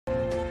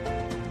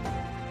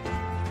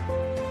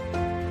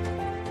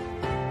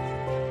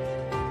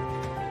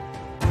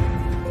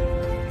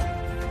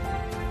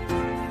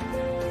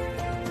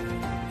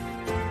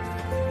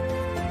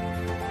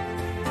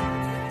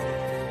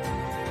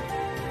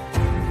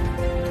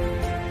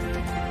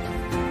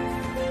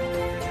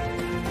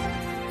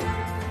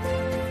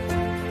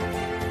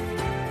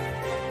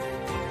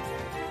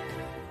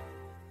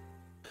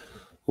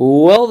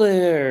Well,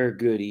 there.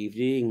 Good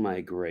evening,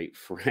 my great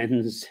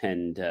friends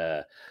and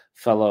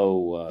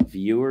fellow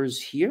viewers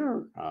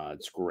here.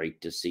 It's great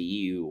to see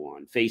you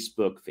on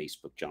Facebook,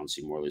 John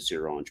C. Morley,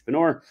 Serial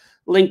Entrepreneur,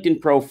 LinkedIn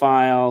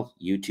profile,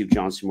 YouTube,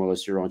 John C. Morley,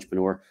 Serial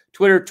Entrepreneur,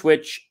 Twitter,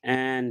 Twitch,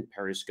 and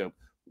Periscope.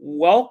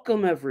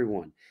 Welcome,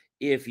 everyone.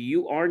 If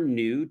you are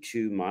new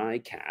to my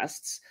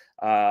casts,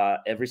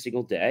 every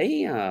single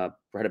day,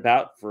 right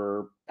about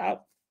for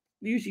about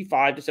usually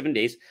 5 to 7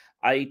 days,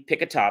 I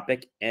pick a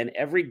topic, and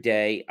every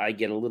day I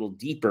get a little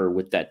deeper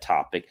with that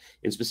topic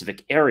in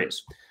specific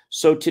areas.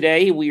 So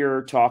today we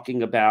are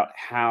talking about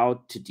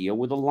how to deal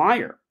with a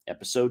liar,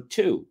 episode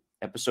 2.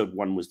 Episode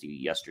 1 was the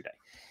yesterday.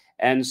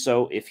 And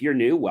so if you're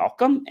new,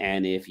 welcome.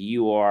 And if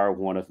you are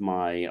one of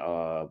my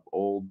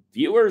old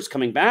viewers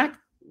coming back,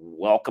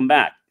 welcome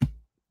back.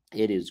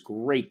 It is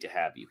great to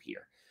have you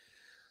here.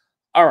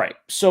 All right.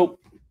 So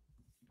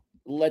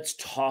let's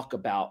talk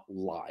about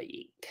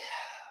lying.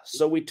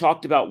 So we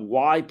talked about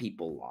why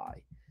people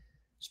lie,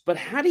 but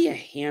how do you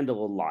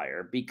handle a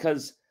liar?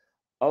 Because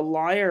a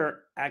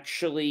liar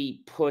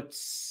actually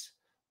puts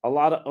a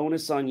lot of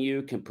onus on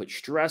you, can put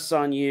stress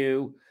on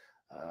you,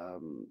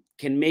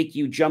 can make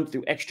you jump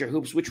through extra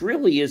hoops, which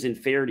really isn't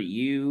fair to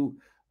you,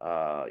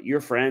 your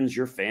friends,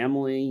 your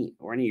family,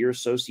 or any of your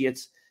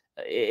associates.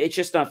 It's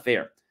just not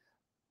fair.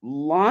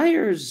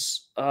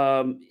 Liars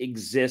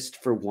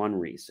exist for one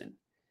reason,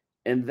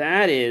 and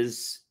that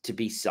is to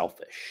be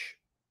selfish.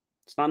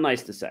 It's not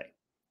nice to say.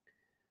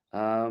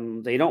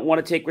 They don't want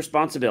to take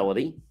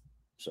responsibility,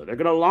 so they're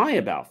going to lie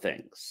about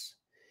things.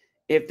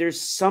 If there's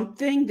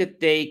something that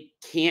they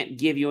can't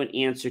give you an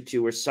answer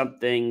to or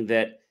something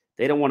that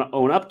they don't want to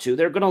own up to,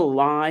 they're going to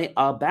lie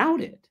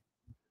about it.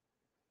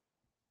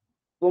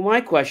 Well, my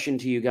question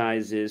to you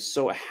guys is,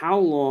 so how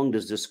long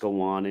does this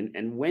go on,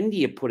 and when do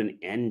you put an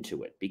end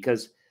to it?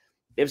 Because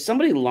if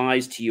somebody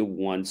lies to you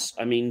once,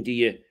 I mean, do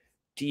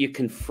you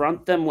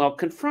confront them? Well,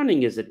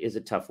 confronting is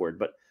a tough word,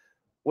 but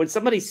when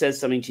somebody says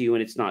something to you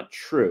and it's not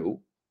true,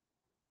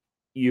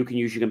 you can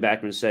usually come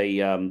back and say,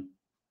 "Are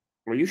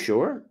you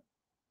sure?"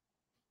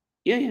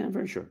 "Yeah, yeah, I'm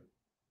very sure."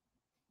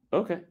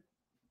 "Okay."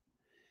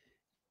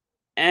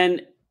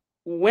 And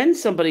when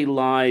somebody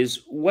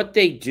lies, what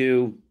they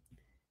do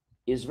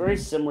is very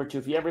similar to,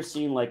 if you ever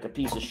seen like a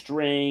piece of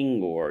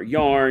string or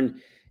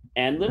yarn,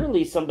 and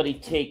literally somebody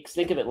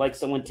think of it like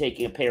someone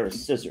taking a pair of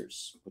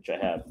scissors, which I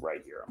have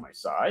right here on my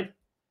side,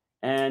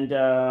 and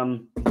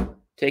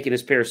taking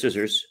this pair of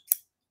scissors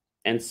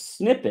and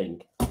snipping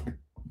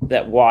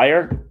that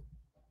wire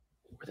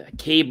or that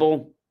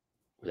cable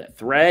or that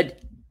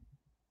thread,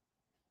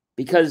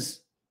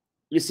 because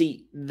you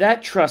see,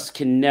 that trust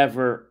can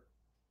never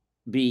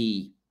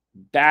be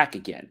back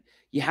again.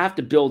 You have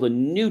to build a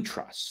new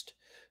trust,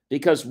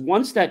 because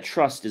once that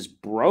trust is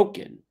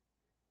broken,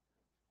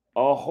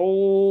 a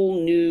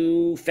whole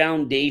new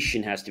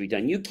foundation has to be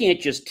done. You can't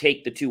just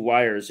take the two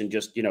wires and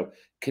just,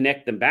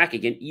 connect them back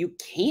again. You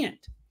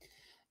can't.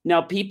 Now,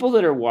 people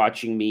that are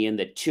watching me and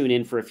that tune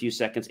in for a few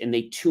seconds and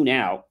they tune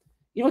out,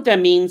 you know what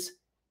that means?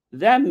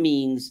 That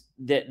means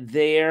that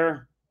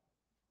they're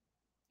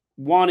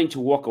wanting to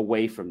walk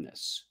away from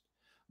this.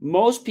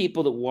 Most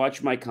people that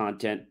watch my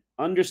content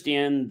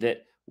understand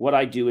that what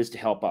I do is to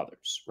help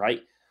others,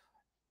 right?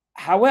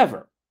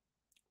 However,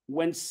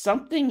 when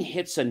something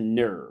hits a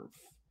nerve,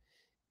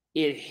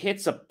 it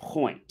hits a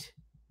point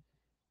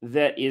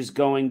that is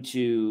going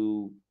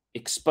to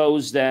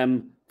expose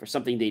them for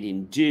something they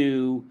didn't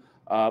do,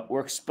 or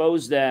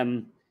expose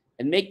them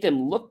and make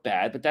them look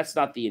bad, but that's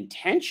not the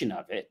intention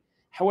of it.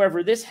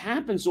 However, this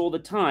happens all the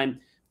time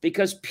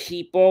because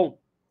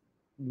people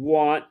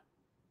want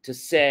to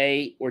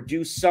say or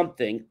do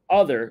something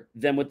other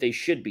than what they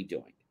should be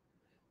doing.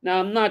 Now,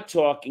 I'm not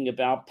talking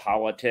about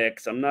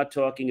politics. I'm not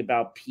talking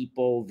about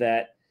people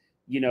that,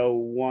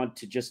 want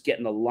to just get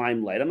in the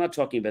limelight. I'm not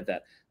talking about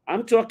that.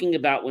 I'm talking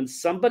about when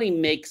somebody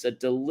makes a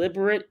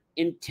deliberate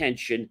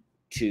intention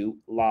to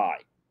lie.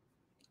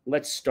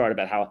 Let's start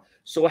about how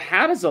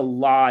does a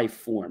lie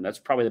form? That's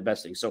probably the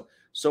best thing.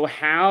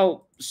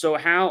 How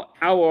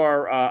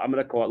are I'm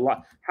going to call it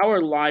how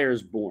are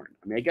liars born?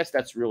 I mean, I guess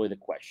that's really the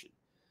question.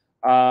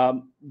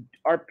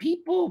 Are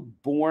people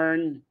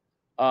born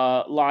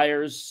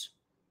liars,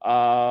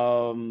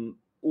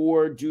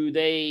 or do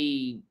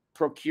they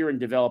procure and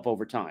develop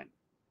over time?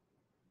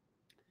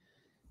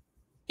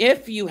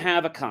 If you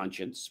have a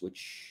conscience,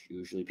 which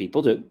usually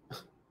people do,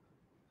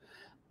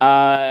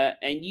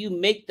 and you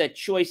make that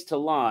choice to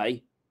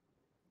lie,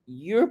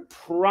 you're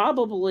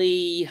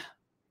probably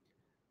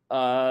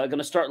going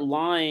to start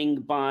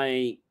lying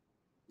by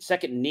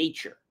second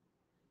nature.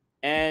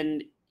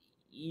 And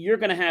you're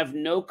going to have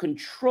no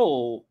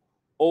control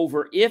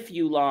over if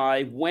you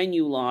lie, when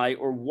you lie,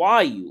 or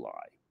why you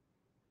lie.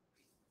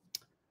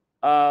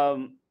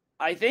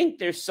 I think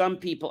there's some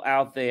people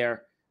out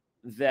there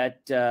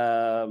that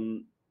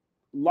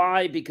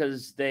lie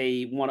because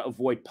they want to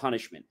avoid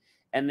punishment.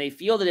 And they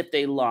feel that if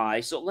they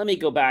lie, so let me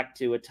go back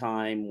to a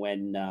time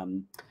when,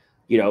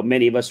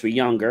 many of us were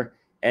younger,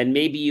 and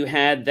maybe you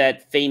had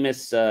that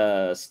famous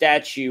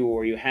statue,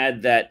 or you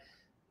had that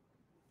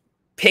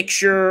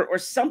picture or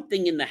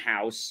something in the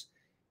house,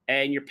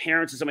 and your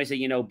parents or somebody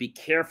say, be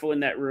careful in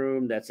that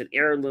room. That's an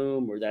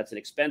heirloom, or that's an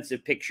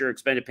expensive picture,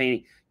 expensive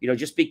painting.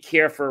 Just be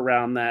careful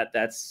around that.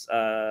 That's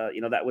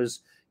that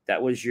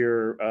was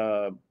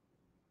your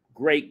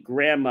great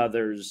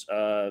grandmother's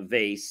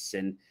vase,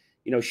 and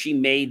she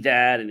made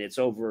that, and it's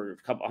over a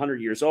couple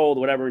 100 years old,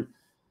 whatever.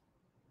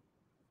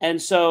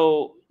 And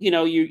so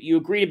you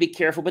agree to be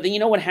careful, but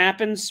then what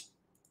happens?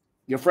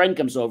 Your friend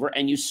comes over,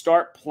 and you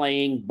start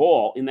playing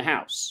ball in the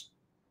house.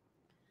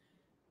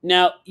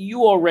 Now,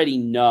 you already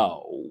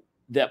know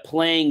that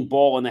playing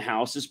ball in the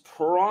house is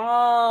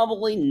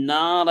probably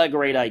not a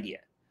great idea.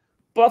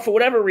 But for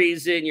whatever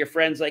reason, your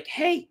friend's like,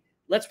 hey,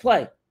 let's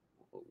play.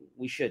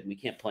 We shouldn't. We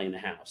can't play in the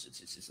house.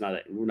 It's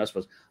not. We're not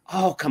supposed.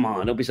 Oh, come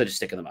on! Don't be such a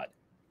stick in the mud.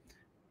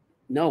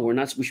 No, we're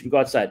not. We should go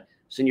outside.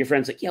 So your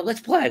friend's like, yeah, let's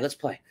play. Let's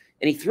play.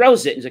 And he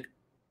throws it. And he's like,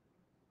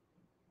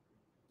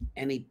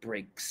 and he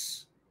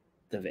breaks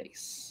the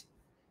vase.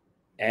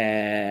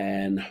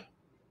 And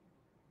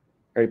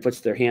or he puts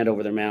their hand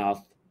over their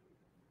mouth.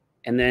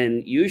 And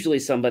then usually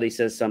somebody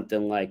says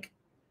something like,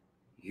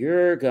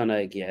 you're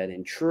gonna get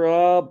in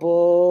trouble.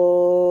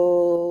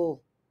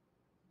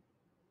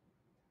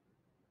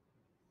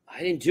 I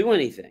didn't do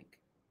anything.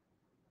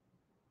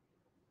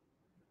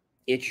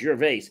 It's your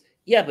vase.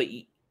 Yeah, but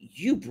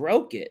you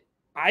broke it.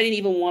 I didn't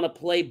even want to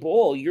play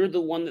ball. You're the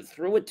one that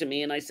threw it to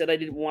me, and I said I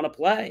didn't want to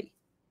play.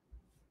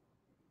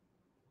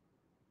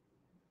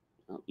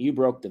 Well, you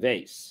broke the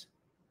vase.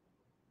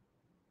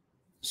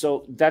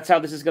 So that's how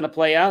this is going to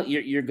play out?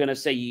 You're going to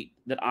say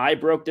that I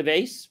broke the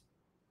vase?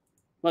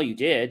 Well, you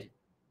did.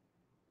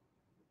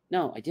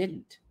 No, I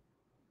didn't.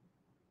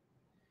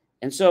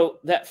 And so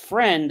that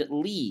friend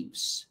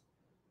leaves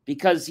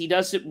because he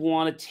doesn't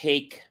want to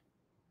take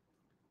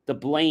the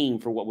blame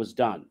for what was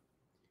done.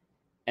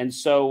 And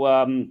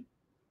so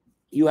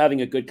you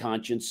having a good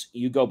conscience,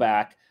 you go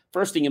back.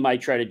 First thing you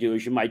might try to do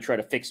is you might try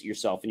to fix it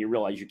yourself, and you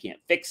realize you can't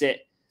fix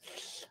it.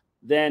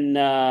 Then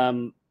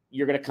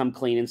you're going to come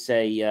clean and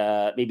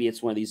say, maybe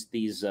it's one of these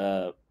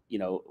beautiful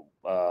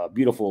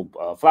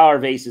flower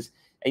vases,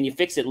 and you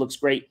fix it, looks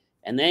great.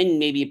 And then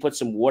maybe you put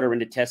some water in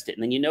to test it,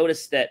 and then you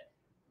notice that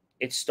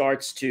it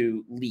starts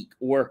to leak,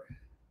 or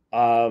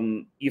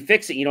you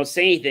fix it, you don't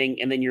say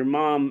anything, and then your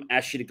mom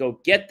asks you to go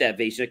get that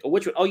vase. You're like, oh,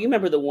 which one? Oh, you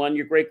remember the one,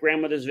 your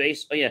great-grandmother's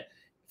vase? Oh, yeah.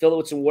 Fill it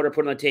with some water,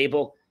 put it on the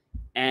table,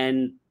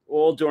 and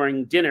all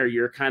during dinner,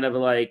 you're kind of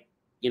like,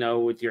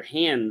 with your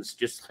hands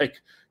just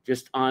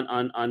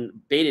on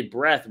bated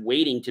breath,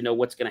 waiting to know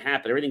what's going to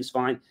happen. Everything's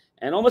fine.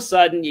 And all of a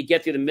sudden, you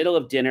get through the middle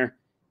of dinner,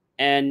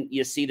 and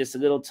you see this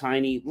little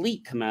tiny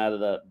leak come out of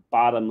the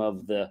bottom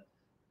of the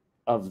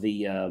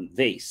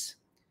vase.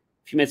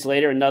 A few minutes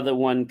later, another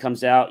one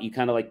comes out. You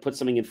kind of like put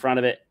something in front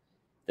of it,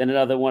 then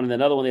another one, and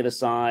another one on the other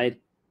side.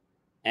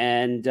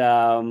 And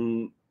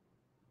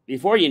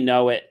before you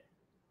know it,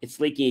 it's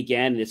leaking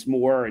again, and it's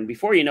more. And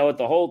before you know it,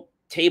 the whole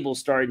table's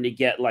starting to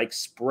get like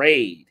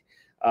sprayed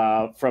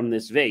from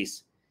this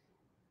vase.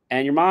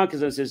 And your mom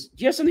comes and says,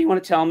 do you have something you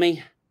want to tell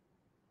me?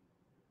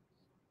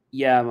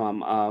 Yeah,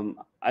 Mom,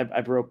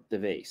 I broke the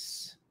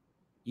vase.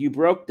 You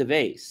broke the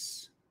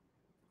vase.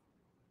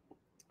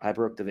 I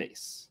broke the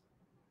vase.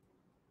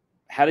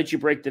 How did you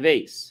break the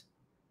vase?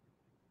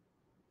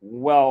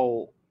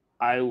 Well,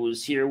 I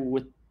was here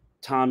with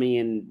Tommy,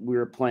 and we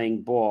were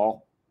playing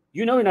ball.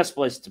 You're not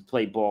supposed to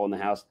play ball in the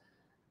house.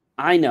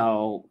 I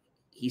know.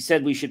 He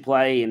said we should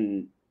play,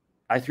 and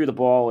I threw the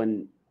ball,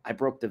 and I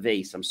broke the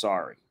vase. I'm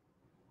sorry.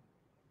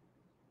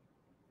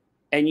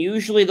 And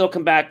usually they'll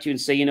come back to you and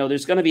say,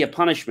 there's going to be a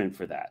punishment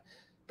for that.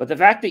 But the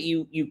fact that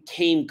you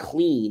came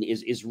clean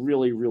is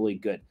really, really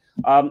good.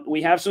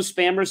 We have some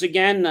spammers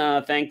again.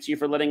 Thanks you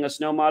for letting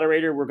us know,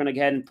 moderator. We're going to go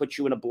ahead and put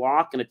you in a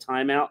block and a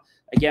timeout.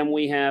 Again,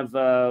 we have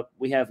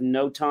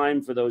no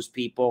time for those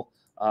people.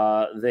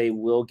 They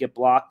will get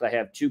blocked. I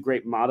have two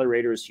great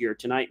moderators here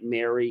tonight,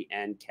 Mary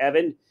and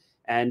Kevin,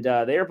 and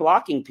they are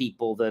blocking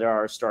people that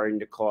are starting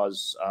to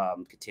cause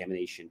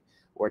contamination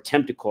or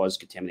attempt to cause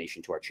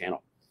contamination to our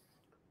channel.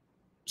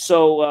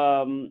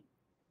 So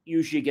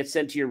usually you get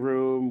sent to your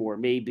room, or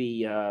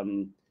maybe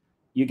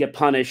you get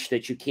punished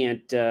that you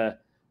can't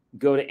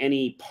go to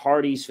any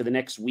parties for the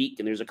next week,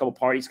 and there's a couple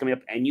parties coming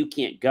up, and you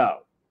can't go.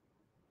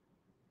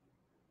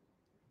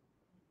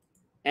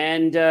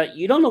 And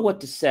you don't know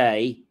what to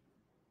say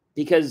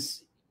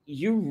because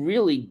you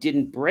really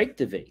didn't break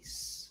the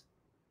vase.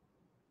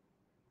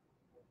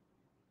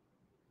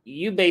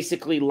 You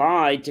basically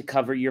lied to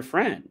cover your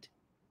friend.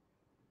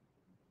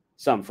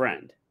 Some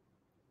friend.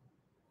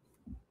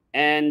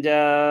 And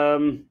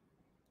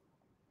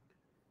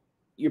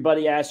your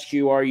buddy asks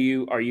you, are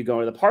you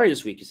going to the party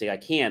this week? You say, I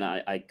can't.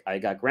 I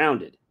got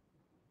grounded.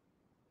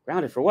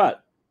 Grounded for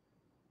what?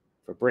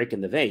 For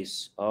breaking the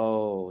vase.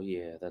 Oh,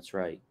 yeah, that's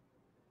right.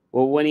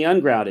 Well, when he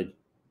ungrounded?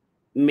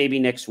 Maybe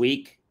next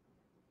week.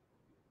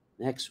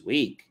 Next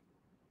week?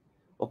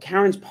 Well,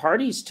 Karen's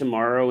party's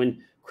tomorrow, and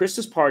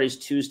Krista's party's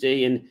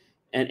Tuesday, and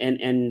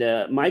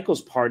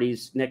Michael's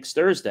party's next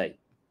Thursday.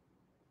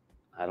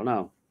 I don't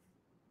know.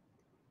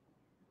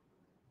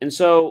 And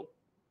so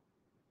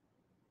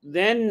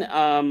then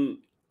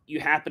you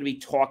happen to be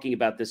talking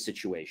about this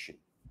situation,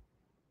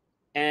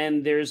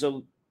 and there's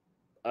a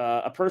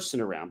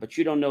person around, but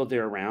you don't know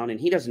they're around, and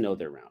he doesn't know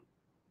they're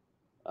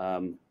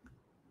around.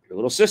 Your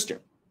little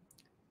sister,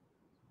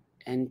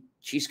 and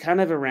she's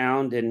kind of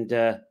around, and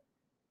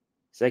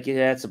it's like,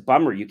 yeah, it's a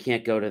bummer you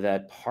can't go to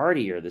that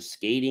party or the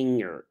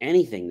skating or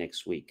anything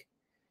next week.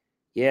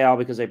 Yeah, all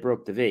because I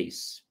broke the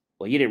vase.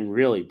 Well, you didn't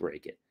really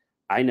break it.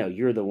 I know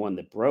you're the one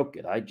that broke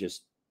it. I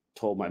just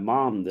told my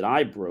mom that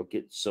I broke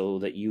it so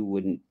that you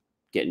wouldn't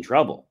get in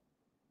trouble.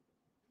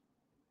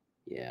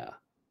 Yeah.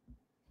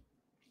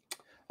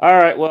 All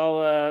right.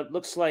 Well,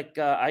 looks like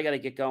I got to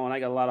get going. I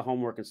got a lot of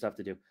homework and stuff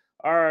to do.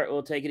 All right.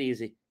 We'll take it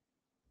easy.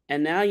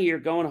 And now you're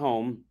going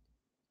home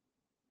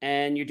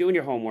and you're doing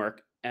your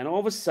homework, and all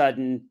of a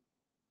sudden,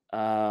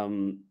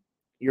 um,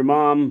 your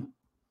mom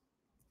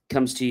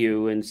comes to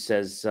you and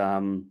says,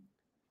 uh,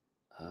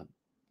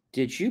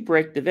 "Did you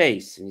break the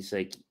vase?" And he's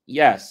like,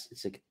 "Yes."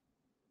 It's like,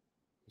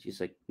 she's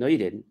like, "No, you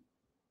didn't.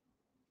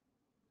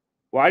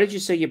 Why did you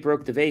say you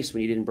broke the vase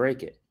when you didn't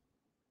break it?"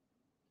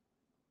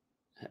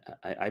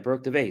 I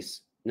broke the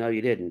vase. No,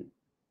 you didn't.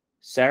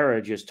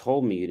 Sarah just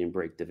told me you didn't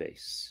break the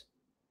vase.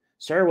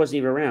 Sarah wasn't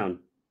even around.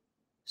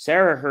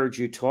 Sarah heard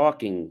you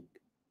talking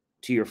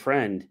to your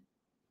friend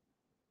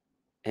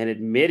and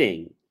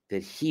admitting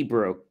that he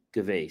broke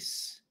the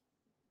vase.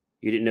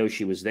 You didn't know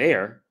she was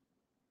there.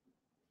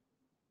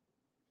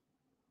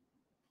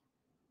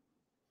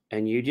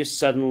 And you just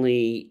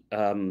suddenly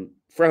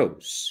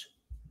froze.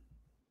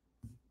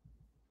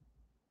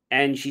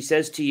 And she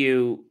says to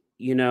you,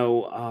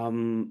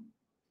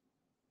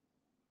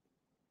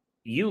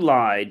 you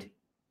lied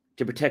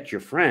to protect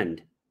your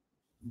friend.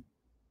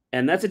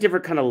 And that's a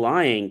different kind of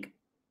lying,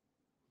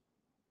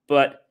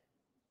 but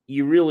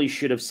you really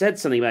should have said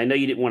something. But I know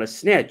you didn't want to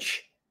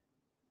snitch.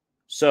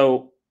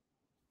 So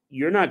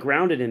you're not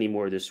grounded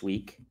anymore this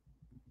week,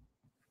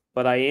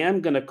 but I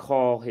am going to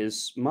call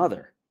his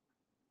mother.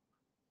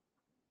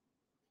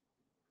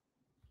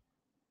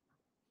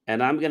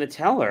 And I'm going to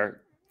tell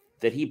her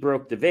that he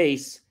broke the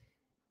vase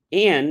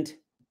and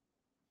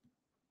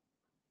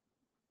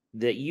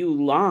that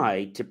you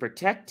lied to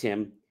protect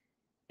him,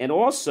 and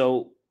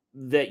also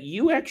that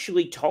you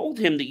actually told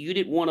him that you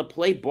didn't want to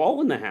play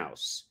ball in the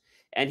house,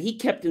 and he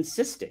kept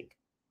insisting.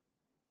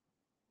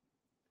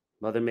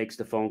 Mother makes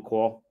the phone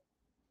call,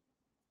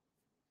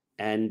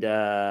 and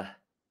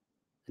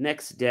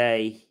next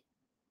day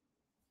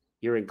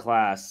you're in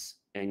class,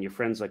 and your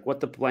friend's like, "What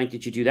the blank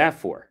did you do that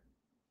for?"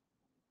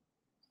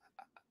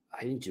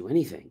 I didn't do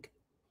anything.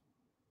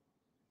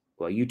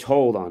 Well, you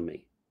told on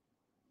me.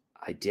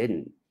 I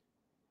didn't.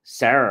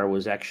 Sarah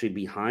was actually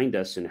behind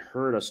us and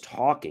heard us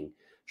talking.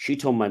 She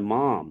told my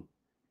mom,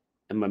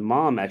 and my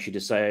mom actually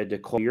decided to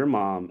call your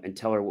mom and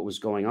tell her what was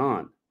going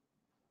on.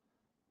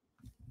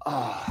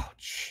 Oh,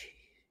 gee.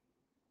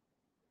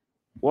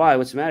 Why?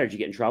 What's the matter? Did you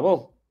get in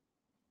trouble?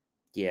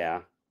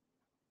 Yeah.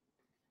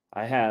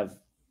 I have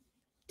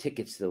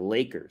tickets to the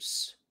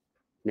Lakers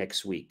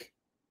next week,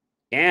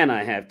 and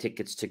I have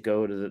tickets to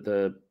go to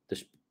the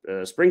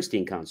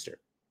Springsteen concert.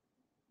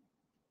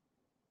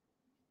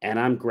 And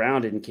I'm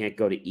grounded and can't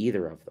go to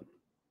either of them.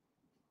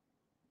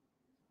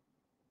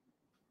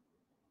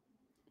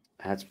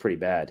 That's pretty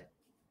bad.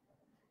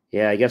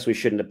 Yeah, I guess we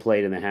shouldn't have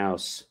played in the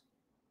house.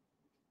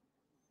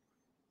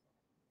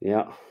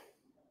 Yeah.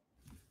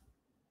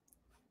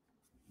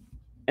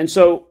 And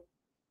so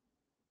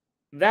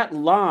that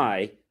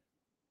lie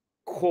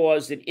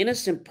caused an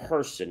innocent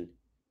person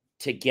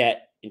to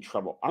get in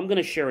trouble. I'm going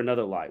to share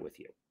another lie with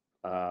you.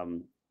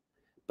 Um,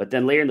 but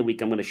then later in the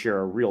week, I'm going to share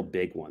a real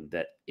big one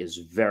that is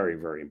very,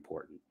 very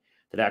important,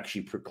 that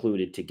actually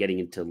precluded to getting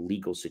into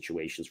legal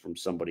situations from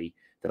somebody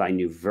that I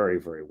knew very,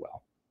 very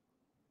well.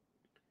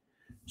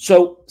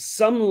 So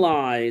some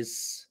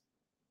lies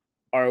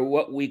are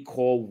what we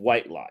call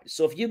white lies.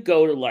 So if you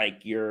go to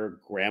like your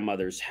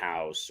grandmother's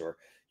house, or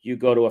you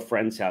go to a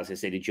friend's house, they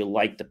say, "Did you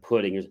like the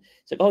pudding?" It's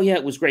like, "Oh yeah,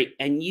 it was great."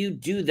 And you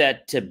do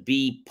that to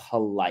be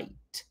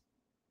polite,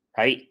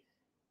 right?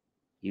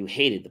 You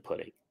hated the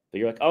pudding, but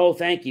you're like, "Oh,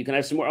 thank you. Can I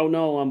have some more?" "Oh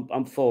no,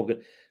 I'm full."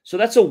 Good. So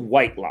that's a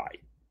white lie.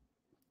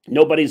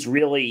 Nobody's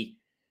really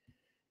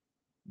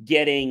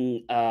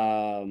getting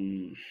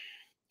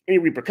any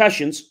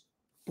repercussions.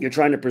 You're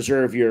trying to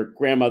preserve your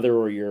grandmother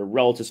or your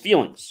relative's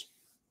feelings.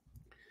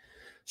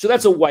 So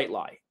that's a white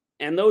lie.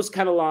 And those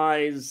kind of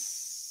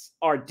lies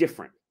are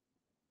different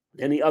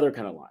than the other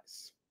kind of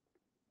lies,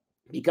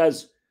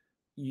 because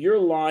you're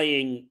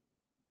lying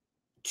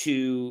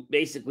to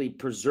basically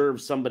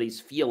preserve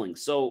somebody's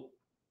feelings. So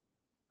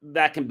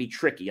that can be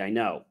tricky, I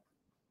know.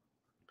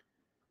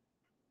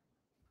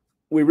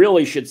 We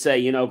really should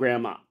say,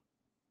 "Grandma,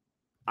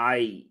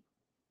 I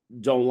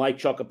don't like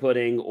chocolate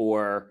pudding,"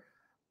 or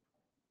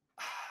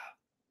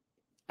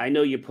 "I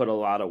know you put a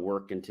lot of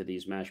work into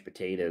these mashed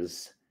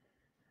potatoes,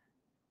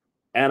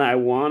 and I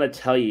want to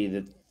tell you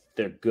that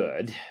they're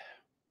good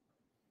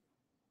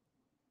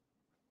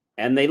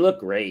and they look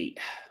great.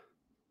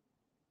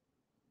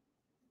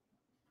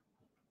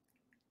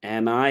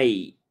 And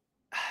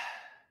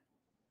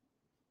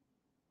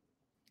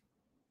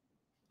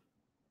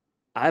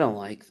I don't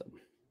like them.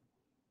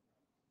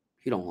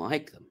 You don't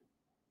like them.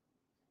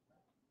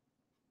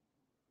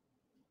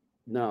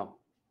 No.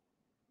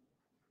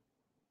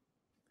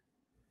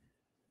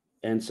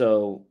 And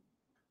so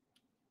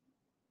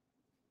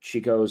she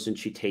goes and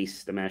she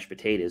tastes the mashed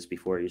potatoes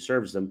before he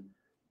serves them.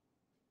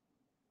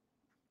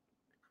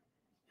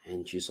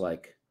 And she's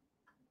like,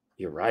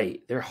 "You're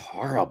right. They're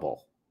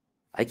horrible.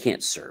 I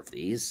can't serve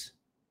these."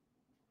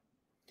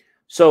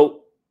 So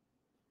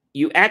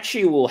you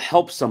actually will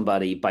help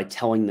somebody by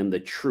telling them the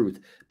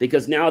truth,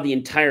 because now the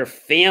entire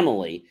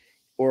family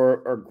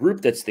or group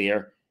that's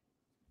there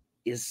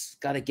is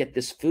got to get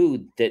this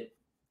food that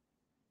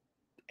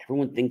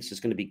everyone thinks is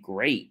going to be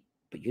great,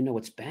 but you know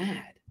it's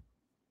bad.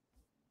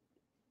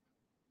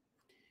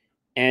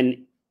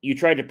 And you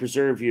try to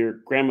preserve your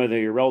grandmother,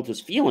 your relatives'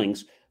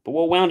 feelings, but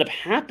what wound up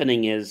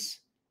happening is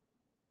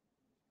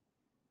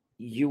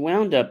you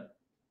wound up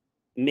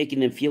making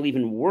them feel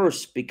even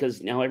worse,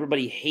 because now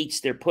everybody hates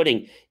their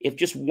pudding. If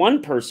just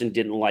one person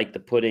didn't like the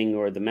pudding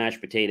or the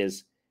mashed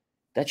potatoes,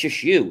 that's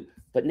just you.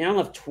 But now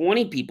if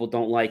 20 people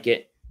don't like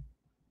it,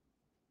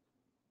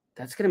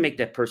 that's going to make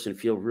that person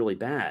feel really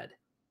bad.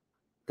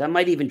 That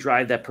might even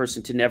drive that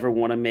person to never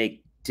want to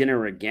make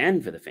dinner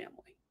again for the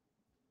family.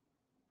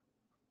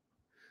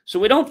 So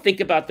we don't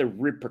think about the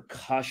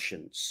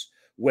repercussions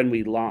when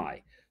we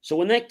lie. So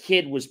when that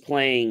kid was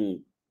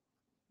playing,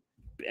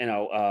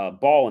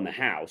 ball in the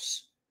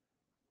house,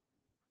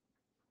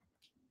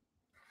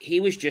 he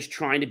was just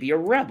trying to be a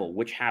rebel,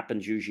 which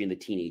happens usually in the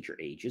teenager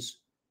ages.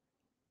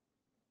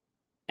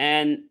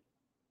 And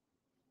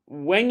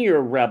when you're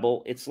a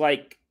rebel, it's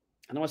like,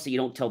 I don't want to say you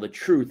don't tell the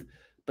truth,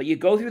 but you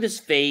go through this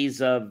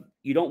phase of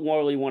you don't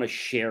really want to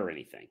share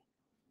anything.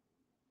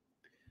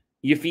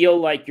 You feel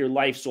like your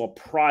life's all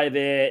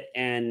private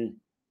and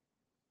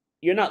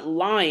you're not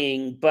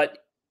lying,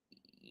 but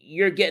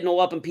you're getting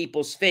all up in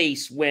people's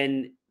face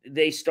when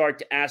they start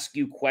to ask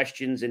you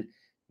questions. And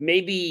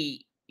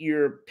maybe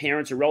your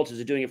parents or relatives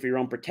are doing it for your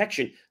own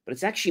protection, but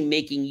it's actually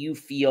making you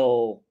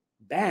feel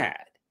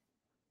bad.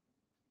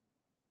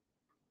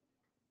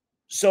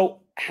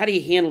 So, how do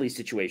you handle these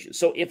situations?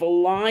 So, if a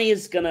lie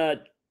is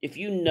if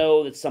you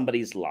know that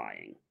somebody's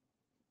lying,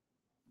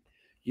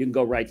 you can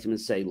go right to them and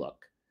say,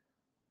 "Look,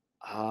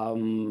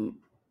 um,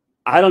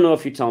 I don't know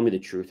if you're telling me the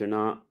truth or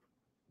not,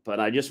 but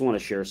I just want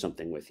to share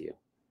something with you.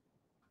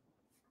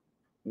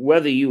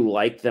 Whether you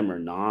like them or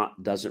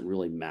not doesn't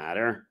really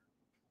matter.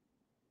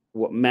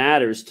 What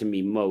matters to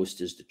me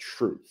most is the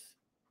truth.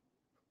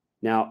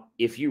 Now,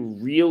 if you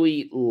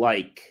really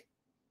like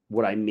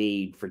what I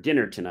made for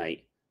dinner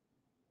tonight,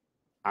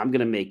 I'm going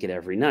to make it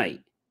every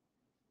night.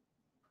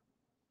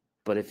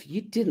 But if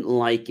you didn't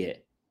like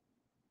it,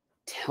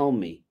 tell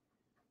me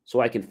so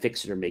I can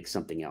fix it or make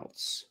something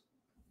else."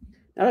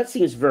 Now, that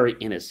seems very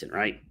innocent,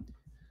 right?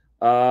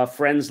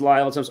 Friends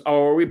lie all the time.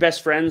 "Oh, are we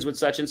best friends with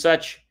such and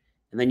such?"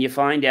 And then you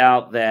find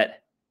out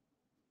that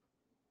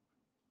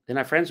they're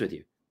not friends with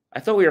you. "I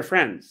thought we were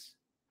friends."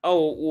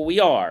 "Oh, well, we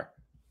are."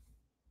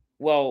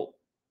 "Well,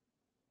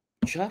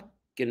 Chuck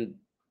and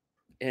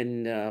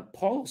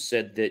Paul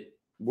said that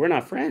we're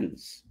not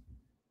friends."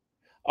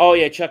 "Oh,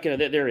 yeah, Chuck,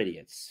 they're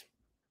idiots."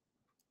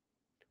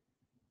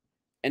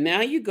 And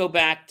now you go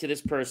back to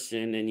this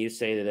person and you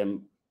say to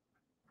them,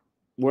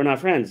 "We're not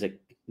friends."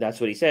 Like, that's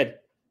what he said.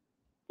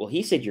 "Well,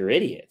 he said you're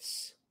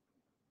idiots."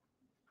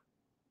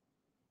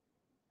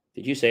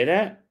 "Did you say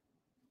that?"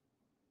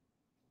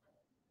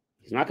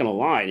 He's not going to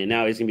lie. And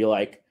now he's going to be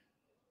like,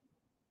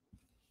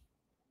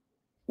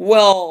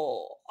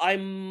 "Well, I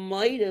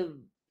might have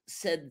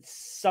said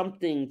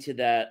something to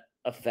that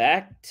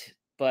effect,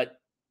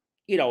 but,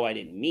 I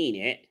didn't mean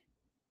it."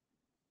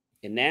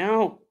 And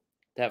now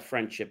that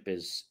friendship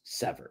is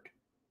severed.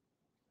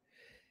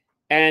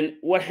 And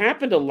what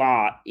happened a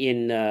lot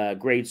in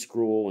grade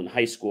school and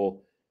high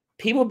school,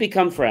 people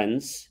become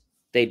friends,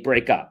 they'd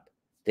break up.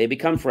 They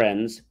become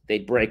friends,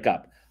 they'd break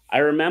up. I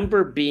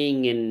remember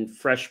being in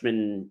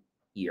freshman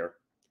year,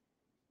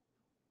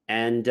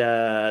 and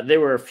there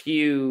were a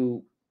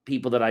few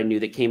people that I knew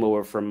that came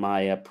over from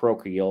my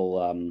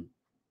parochial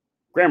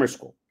grammar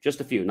school,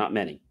 just a few, not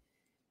many.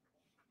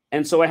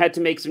 And so I had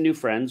to make some new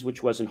friends,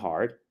 which wasn't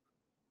hard.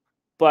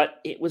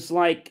 But it was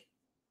like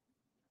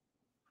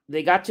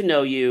they got to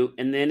know you,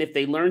 and then if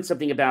they learned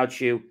something about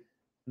you,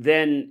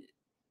 then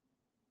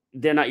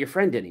they're not your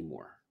friend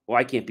anymore. "Well,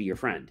 I can't be your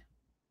friend."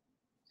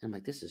 I'm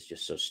like, this is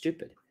just so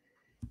stupid.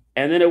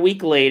 And then a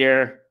week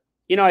later,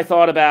 I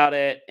thought about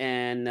it,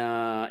 and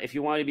if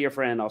you want me to be your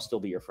friend, I'll still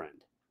be your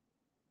friend.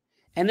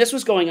 And this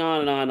was going on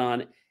and on and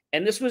on.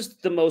 And this was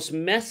the most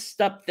messed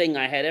up thing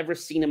I had ever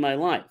seen in my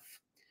life.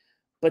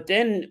 But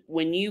then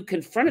when you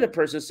confronted a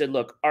person and said,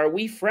 "Look, are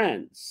we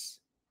friends?"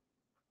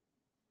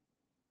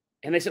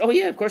 And they said, "Oh,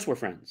 yeah, of course we're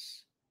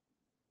friends."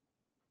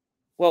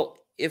 Well,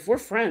 if we're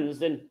friends,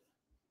 then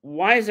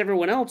why is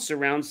everyone else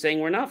around saying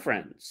we're not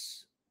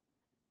friends?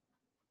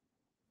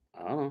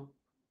 I don't know.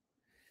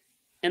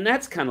 And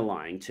that's kind of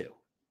lying too.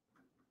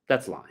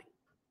 That's lying.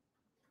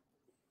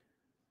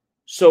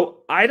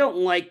 So I don't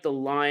like the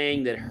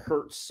lying that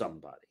hurts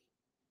somebody.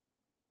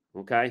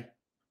 Okay.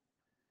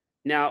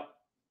 Now,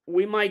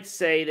 we might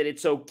say that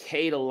it's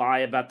okay to lie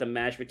about the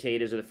mashed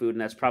potatoes or the food,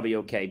 and that's probably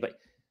okay. But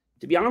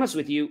to be honest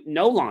with you,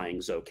 no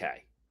lying's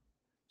okay.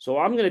 So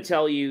I'm going to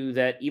tell you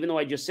that even though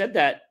I just said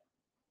that,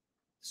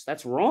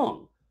 that's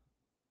wrong.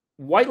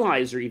 White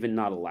lies are even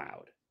not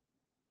allowed.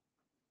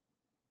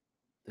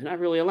 They're not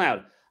really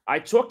allowed. I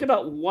talked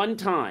about one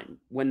time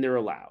when they're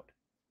allowed.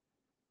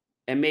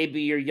 And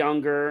maybe you're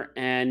younger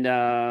and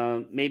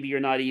maybe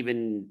you're not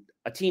even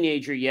a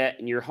teenager yet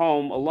and you're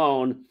home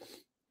alone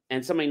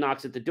and somebody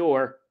knocks at the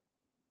door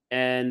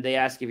and they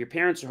ask if your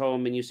parents are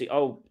home and you say,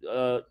 oh,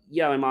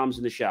 yeah, my mom's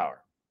in the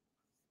shower.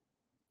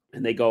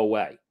 And they go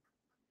away.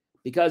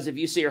 Because if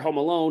you say you're home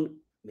alone,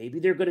 maybe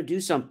they're going to do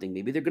something.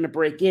 Maybe they're going to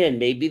break in.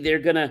 Maybe they're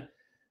going to,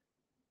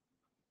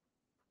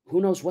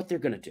 who knows what they're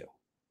going to do.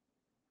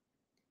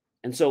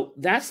 And so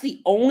that's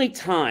the only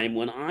time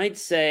when I'd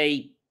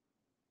say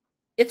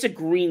it's a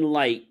green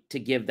light to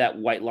give that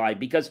white lie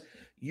because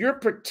you're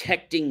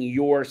protecting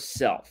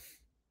yourself.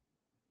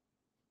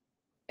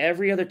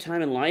 Every other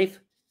time in life,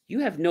 you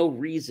have no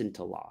reason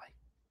to lie.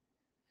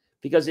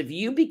 Because if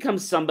you become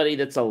somebody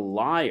that's a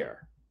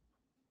liar,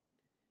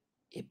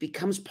 it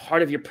becomes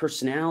part of your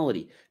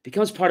personality,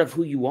 becomes part of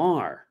who you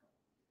are.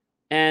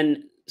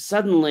 And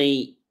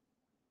suddenly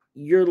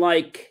you're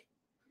like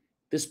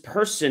this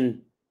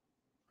person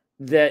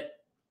that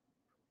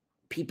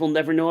people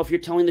never know if you're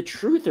telling the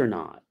truth or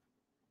not.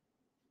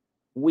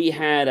 We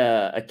had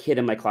a kid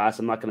in my class.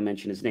 I'm not going to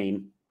mention his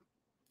name.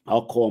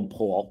 I'll call him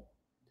Paul.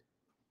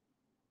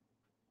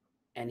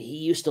 And he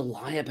used to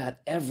lie about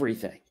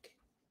everything.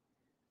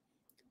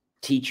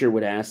 Teacher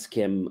would ask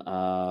him,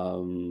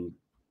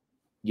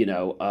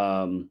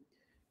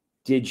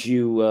 did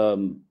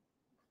you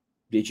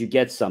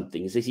get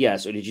something? He says,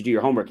 yes. Or did you do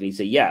your homework? And he'd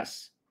say,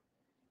 yes.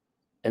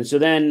 And so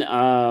then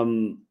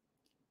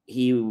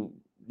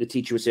the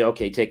teacher would say,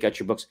 okay, take out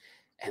your books.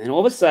 And then all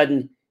of a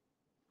sudden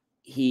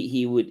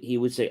he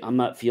would say, I'm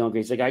not feeling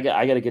great. He's like, I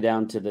got to go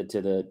down to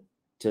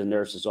the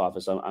nurse's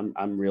office.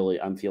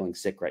 I'm feeling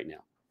sick right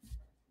now.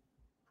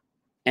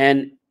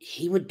 And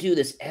he would do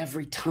this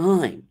every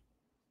time.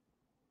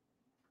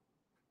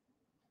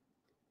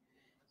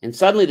 And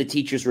suddenly the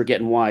teachers were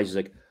getting wise. He's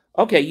like,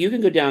 okay, you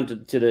can go down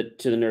to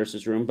the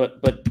nurse's room,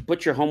 but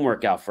put your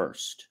homework out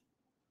first.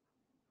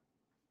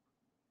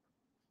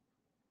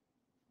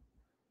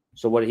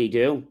 So what did he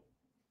do?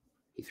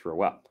 He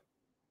threw up,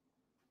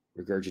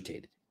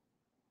 regurgitated.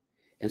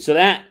 And so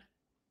that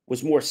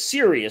was more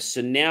serious.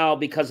 And now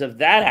because of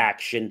that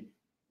action,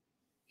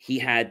 he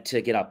had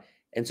to get up.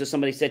 And so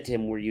somebody said to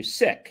him, were you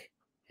sick?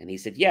 And he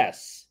said,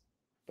 yes.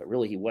 But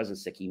really, he wasn't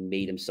sick. He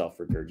made himself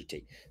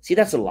regurgitate. See,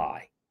 that's a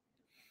lie.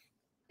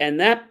 And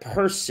that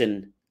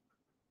person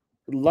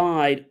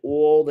lied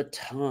all the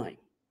time.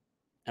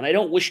 And I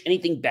don't wish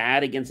anything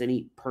bad against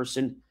any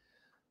person.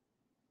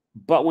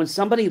 But when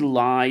somebody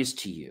lies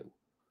to you,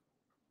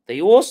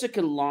 they also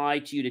can lie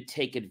to you to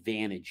take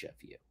advantage of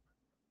you.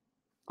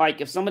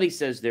 Like if somebody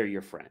says they're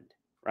your friend,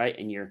 right?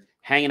 And you're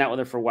hanging out with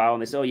her for a while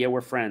and they say, oh, yeah,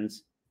 we're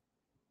friends.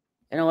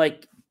 And they're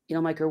like,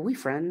 Mike, are we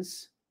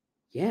friends?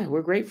 Yeah,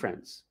 we're great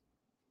friends.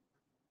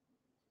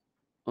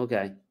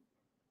 Okay.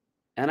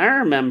 And I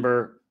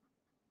remember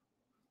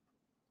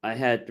I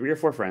had 3 or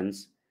 4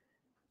 friends.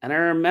 And I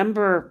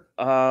remember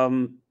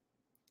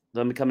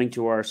them coming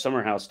to our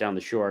summer house down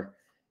the shore.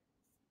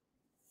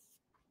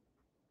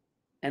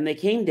 And they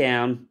came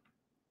down.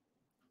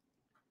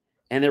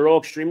 And they were all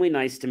extremely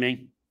nice to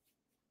me.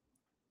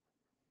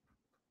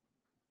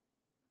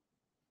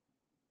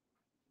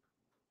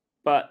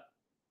 But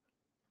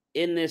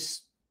in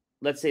this,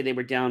 let's say they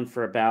were down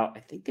for about, I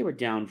think they were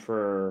down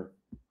for,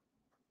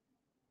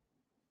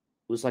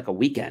 it was like a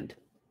weekend,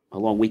 a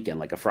long weekend,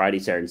 like a Friday,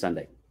 Saturday, and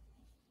Sunday.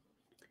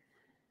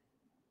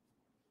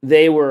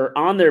 They were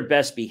on their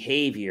best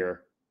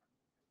behavior.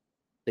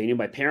 They knew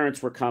my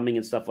parents were coming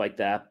and stuff like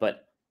that,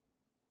 but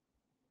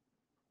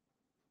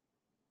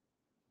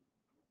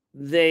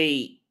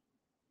they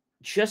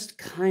just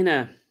kind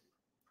of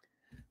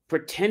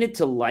pretended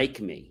to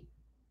like me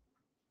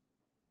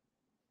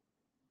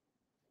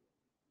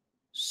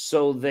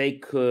so they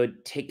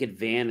could take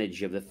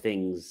advantage of the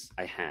things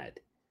I had.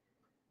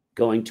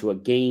 Going to a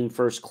game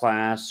first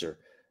class or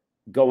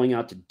going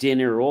out to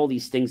dinner, all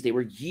these things, they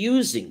were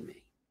using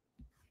me.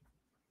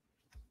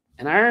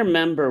 And I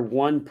remember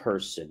one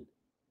person,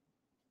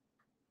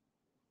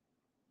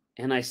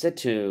 and I said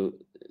to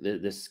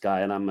this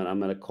guy, and I'm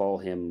going to call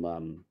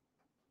him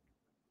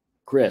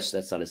Chris,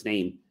 that's not his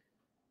name.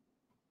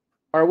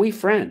 Are we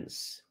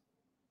friends?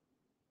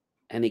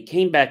 And he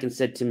came back and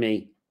said to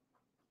me,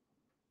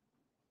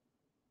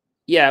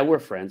 yeah, we're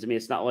friends. I mean,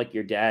 it's not like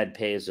your dad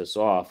pays us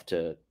off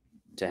to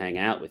hang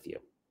out with you.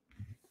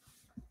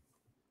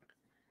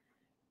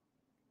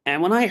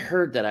 And when I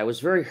heard that, I was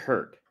very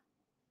hurt.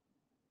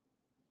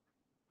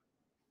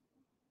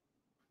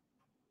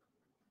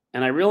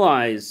 And I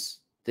realized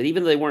that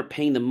even though they weren't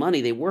paying the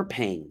money, they were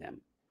paying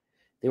them.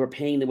 They were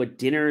paying them with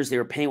dinners. They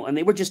were paying, and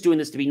they were just doing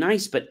this to be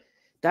nice. But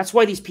that's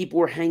why these people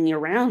were hanging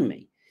around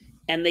me.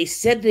 And they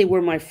said they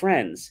were my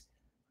friends.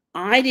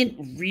 I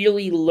didn't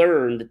really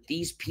learn that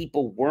these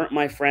people weren't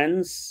my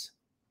friends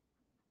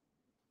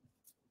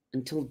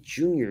until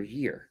junior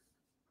year.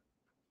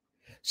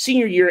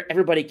 Senior year,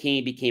 everybody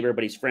became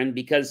everybody's friend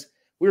because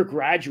we were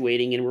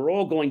graduating and we were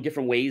all going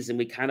different ways and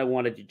we kind of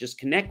wanted to just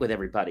connect with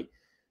everybody.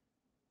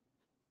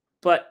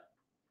 But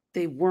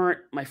they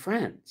weren't my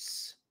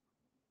friends.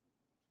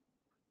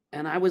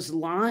 And I was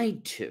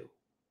lied to.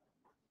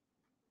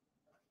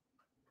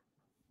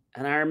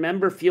 And I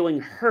remember feeling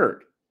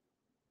hurt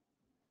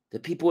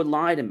that people would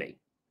lie to me.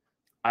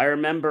 I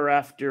remember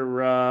it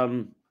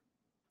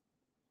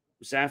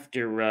was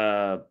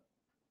after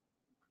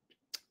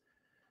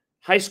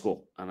high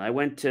school, and I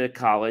went to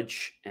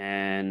college,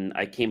 and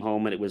I came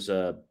home, and it was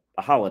a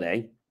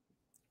holiday,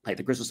 like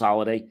the Christmas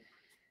holiday.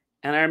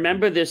 And I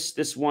remember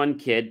this one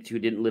kid who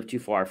didn't live too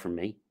far from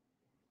me,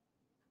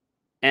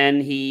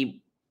 and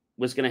he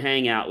was going to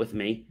hang out with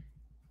me.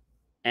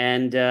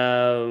 And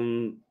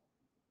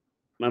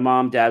my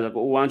mom, dad, like,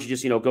 well, why don't you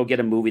just go get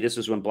a movie? This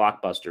was when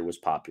Blockbuster was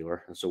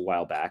popular. That's a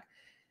while back.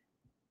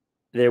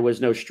 There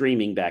was no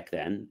streaming back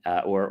then,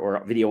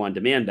 or video on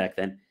demand back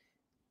then,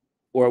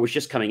 or it was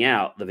just coming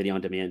out, the video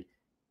on demand.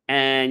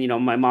 And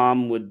my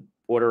mom would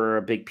order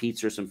a big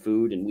pizza or some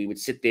food, and we would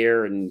sit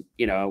there, and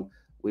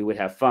we would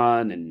have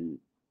fun, and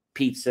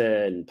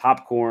pizza and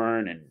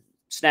popcorn and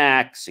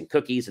snacks and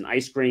cookies and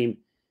ice cream.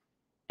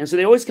 And so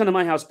they always come to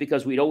my house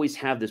because we'd always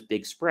have this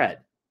big spread.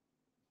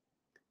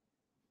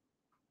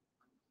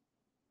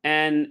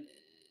 And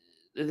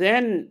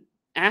then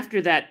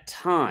after that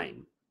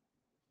time,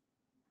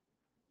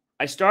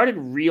 I started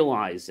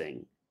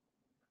realizing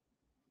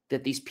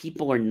that these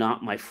people are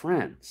not my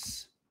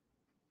friends.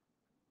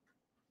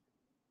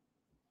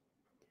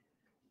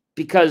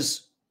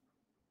 Because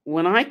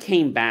when I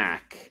came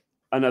back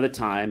another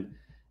time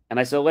and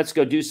I said, let's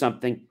go do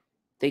something,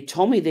 they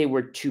told me they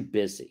were too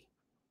busy.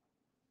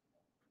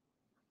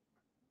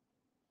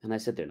 And I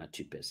said, they're not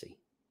too busy.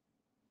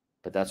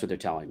 But that's what they're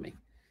telling me.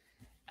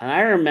 And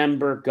I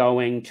remember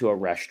going to a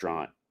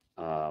restaurant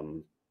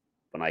when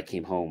I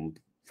came home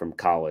from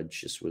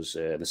college. This was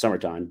in the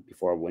summertime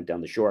before I went down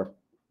the shore.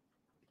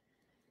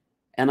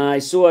 And I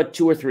saw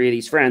 2 or 3 of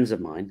these friends of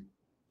mine.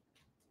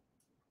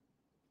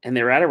 And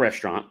they're at a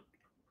restaurant.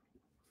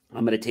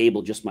 I'm at a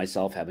table, just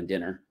myself, having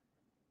dinner.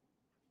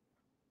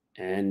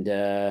 And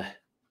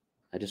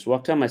I just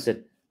walked home. I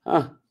said,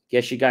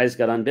 guess you guys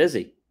got on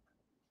busy.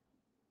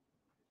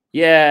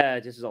 Yeah,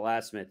 this is a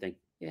last minute thing.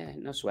 Yeah,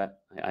 no sweat.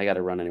 I got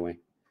to run anyway.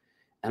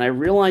 And I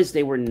realized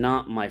they were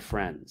not my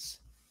friends.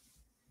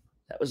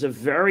 That was a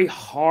very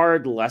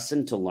hard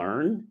lesson to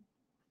learn.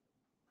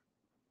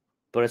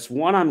 But it's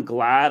one I'm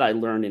glad I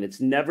learned, and it's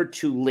never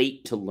too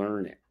late to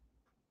learn it.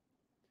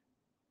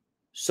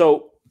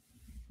 So,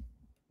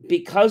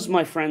 because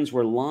my friends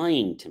were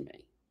lying to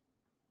me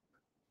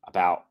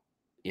about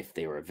if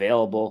they were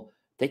available,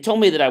 they told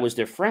me that I was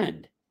their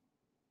friend.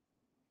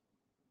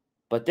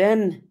 But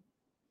then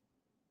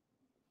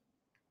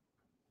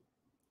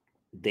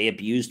they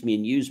abused me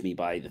and used me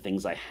by the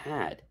things I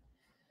had.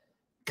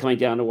 Coming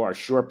down to our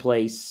shore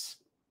place,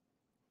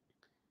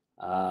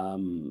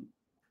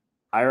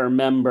 I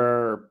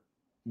remember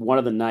one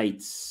of the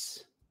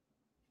nights,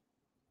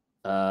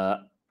 I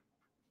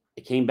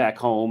came back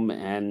home,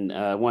 and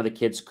one of the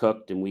kids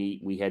cooked, and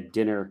we had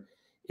dinner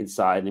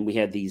inside, and we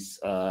had these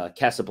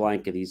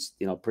Casablanca, these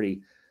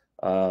pretty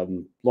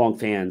long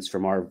fans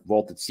from our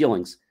vaulted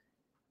ceilings.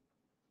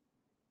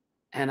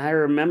 And I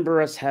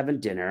remember us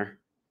having dinner,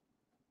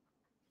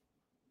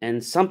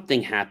 and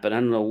something happened. I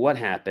don't know what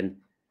happened,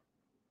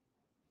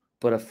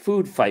 but a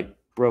food fight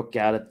broke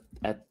out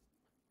at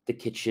the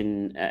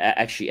kitchen,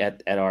 actually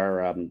at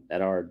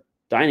our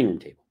dining room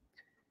table.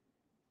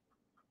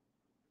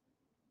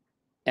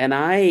 And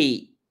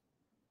I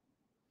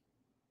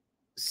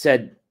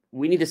said,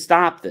 we need to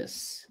stop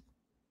this.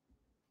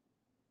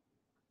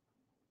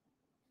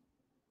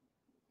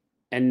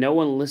 And no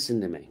one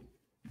listened to me.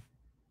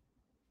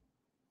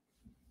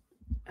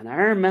 And I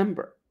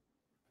remember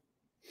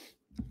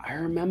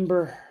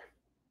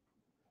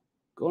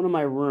going to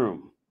my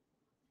room.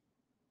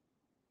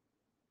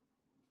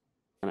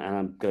 And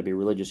I'm going to be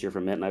religious here for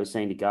a minute. And I was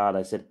saying to God,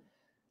 I said,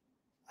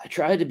 I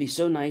tried to be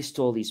so nice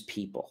to all these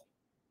people.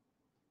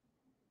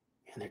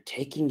 And they're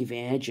taking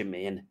advantage of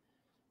me. And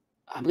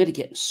I'm going to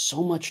get in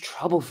so much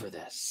trouble for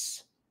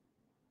this.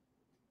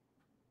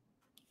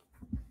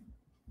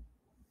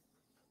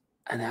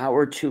 An hour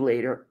or two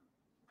later,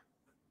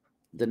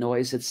 the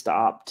noise had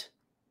stopped.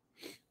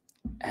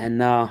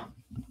 And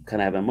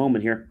kind of have a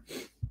moment here.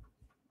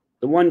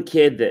 The one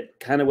kid that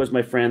kind of was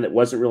my friend, that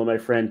wasn't really my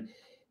friend,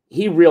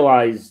 he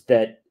realized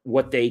that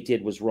what they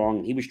did was wrong,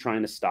 and he was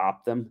trying to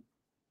stop them.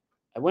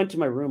 I went to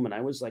my room, and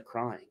I was like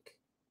crying.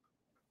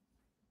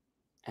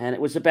 And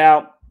it was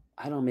about,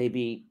 I don't know,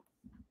 maybe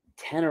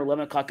 10 or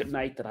 11 o'clock at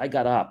night that I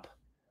got up.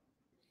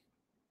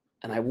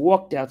 And I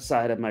walked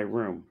outside of my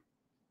room.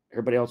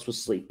 Everybody else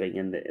was sleeping.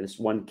 And this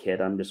one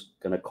kid, I'm just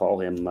going to call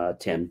him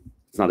Tim.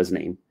 It's not his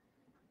name.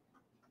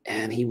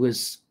 And he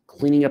was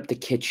cleaning up the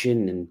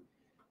kitchen and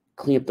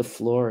cleaning up the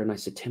floor. And I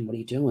said, Tim, what are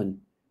you doing?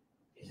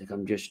 He's like,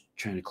 I'm just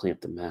trying to clean up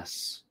the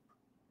mess.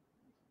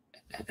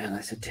 And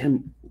I said,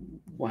 Tim,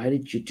 why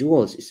did you do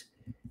all this?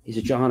 He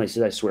said, John, I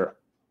said, I swear,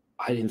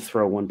 I didn't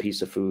throw one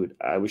piece of food.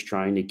 I was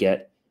trying to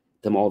get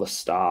them all to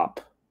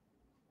stop.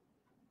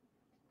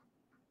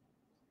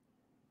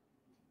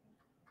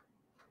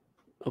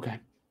 Okay.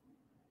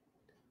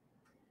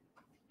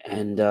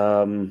 And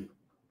I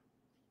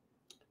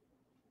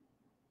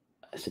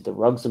said, the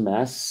rug's a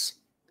mess.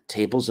 The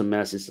table's a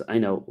mess. He said, I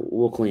know,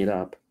 we'll clean it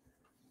up.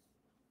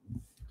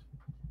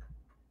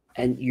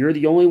 And you're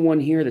the only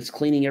one here that's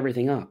cleaning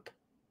everything up.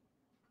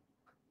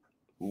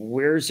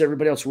 Where's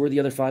everybody else? Where are the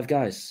other 5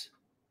 guys?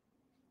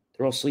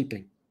 They're all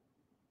sleeping.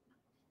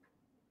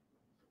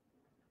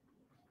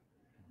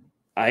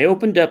 I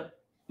opened up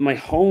my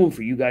home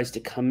for you guys to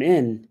come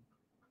in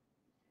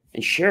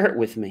and share it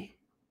with me.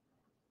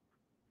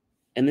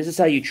 And this is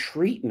how you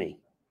treat me.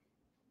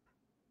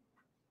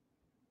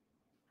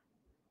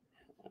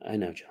 I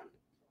know, John.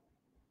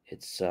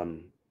 It's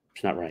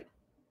not right.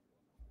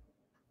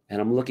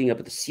 And I'm looking up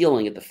at the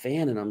ceiling at the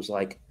fan, and I'm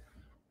like,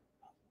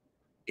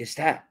 is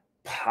that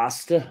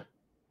pasta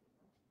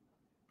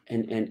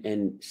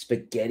and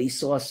spaghetti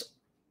sauce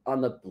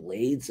on the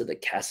blades of the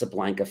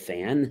Casablanca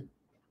fan?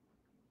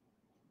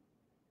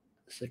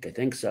 It's like, I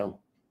think so.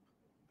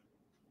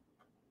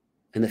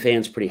 And the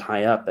fan's pretty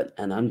high up,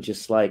 and I'm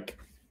just like,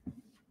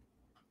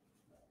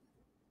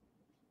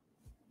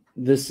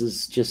 this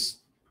is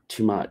just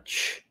too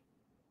much.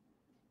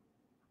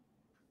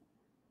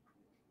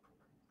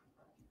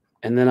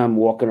 And then I'm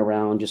walking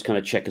around just kind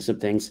of checking some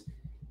things.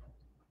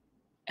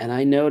 And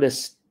I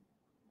noticed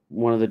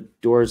one of the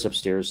doors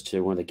upstairs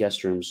to one of the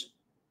guest rooms.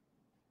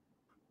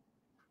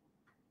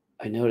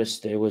 I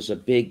noticed there was a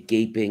big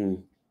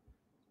gaping,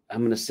 I'm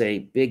going to say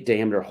big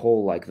diameter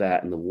hole like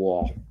that in the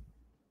wall.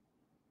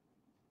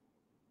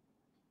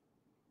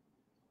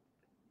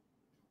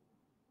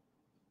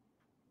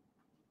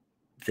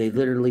 They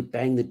literally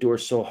banged the door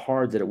so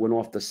hard that it went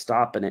off the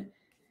stop and it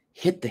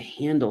hit the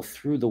handle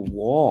through the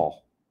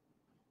wall.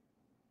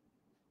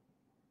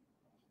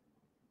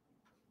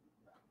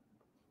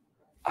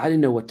 I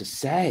didn't know what to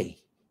say.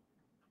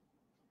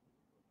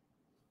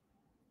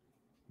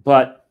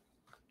 But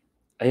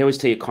I always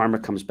tell you, karma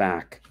comes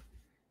back.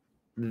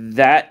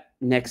 That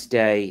next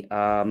day, 2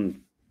 of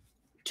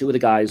the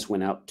guys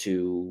went out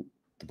to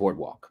the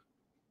boardwalk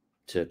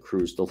to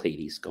cruise the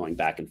ladies, going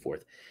back and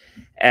forth.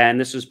 And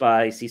this was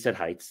by Seaside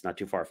Heights, not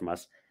too far from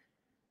us.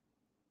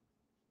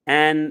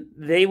 And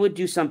they would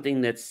do something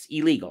that's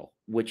illegal,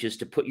 which is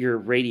to put your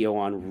radio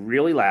on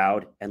really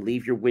loud and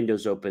leave your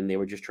windows open. They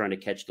were just trying to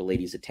catch the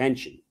ladies'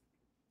 attention.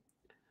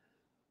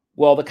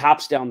 Well, the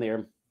cops down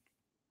there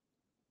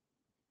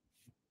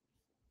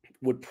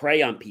would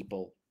prey on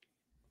people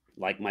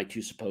like my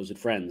 2 supposed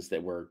friends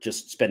that were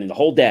just spending the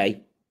whole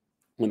day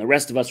when the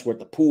rest of us were at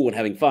the pool and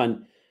having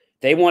fun.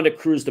 They wanted to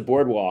cruise the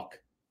boardwalk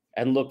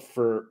and look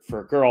for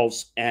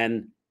girls.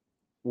 And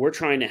we're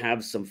trying to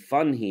have some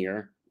fun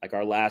here, like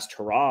our last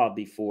hurrah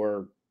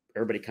before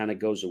everybody kind of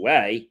goes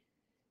away.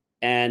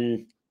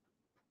 And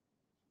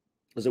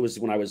because it was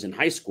when I was in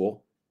high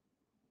school,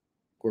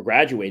 we're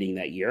graduating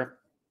that year.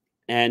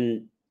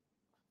 And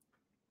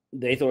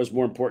they thought it was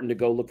more important to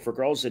go look for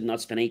girls and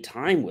not spend any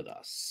time with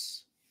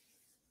us.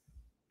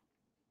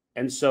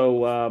 And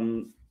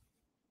so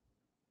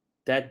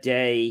that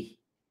day,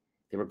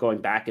 they were going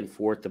back and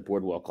forth the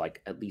boardwalk,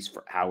 like at least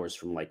for hours,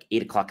 from like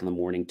 8 o'clock in the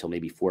morning till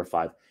maybe 4 or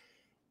 5.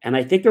 And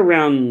I think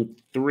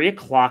around 3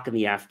 o'clock in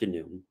the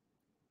afternoon,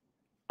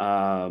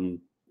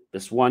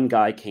 this one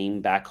guy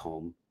came back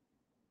home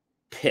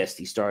pissed.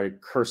 He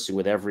started cursing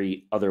with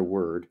every other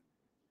word.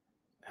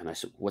 And I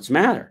said, what's the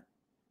matter?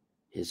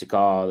 He's like,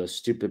 oh, the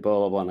stupid blah,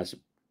 blah, blah. And I said,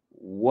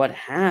 what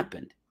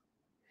happened?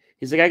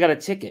 He's like, I got a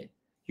ticket.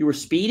 You were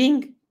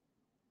speeding?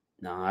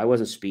 No, I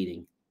wasn't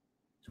speeding.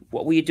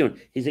 What were you doing?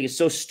 He's like, it's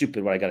so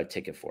stupid what I got a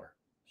ticket for.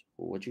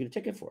 Well, what'd you get a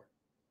ticket for?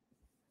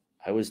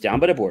 I was down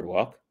by the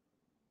boardwalk.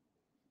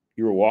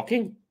 You were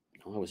walking?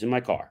 No, I was in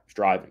my car. I was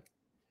driving.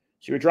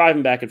 So you were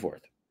driving back and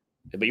forth.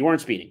 But you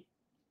weren't speeding?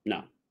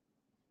 No.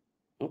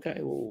 Okay,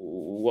 well,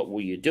 what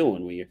were you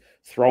doing? Were you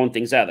throwing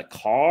things out of the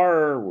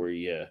car? Were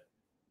you...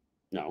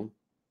 No.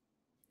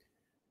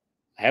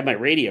 I had my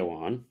radio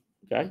on,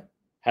 okay?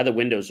 Had the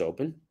windows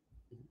open.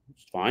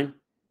 It's fine.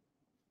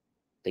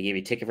 They gave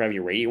you a ticket for having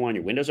your radio on,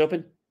 your windows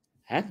open.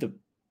 Had the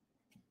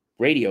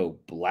radio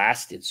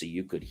blasted so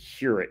you could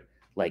hear it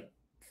like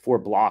 4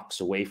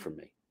 blocks away from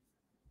me.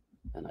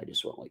 And I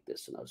just went like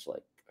this, and I was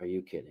like, are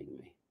you kidding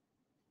me?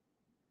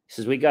 He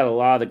says, we got a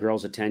lot of the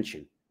girls'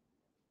 attention,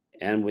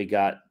 and we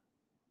got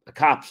the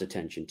cops'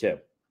 attention too.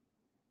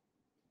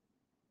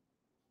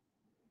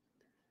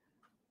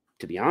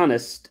 To be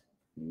honest,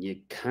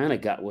 you kind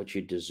of got what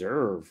you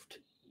deserved.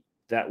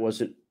 That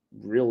wasn't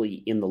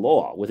really in the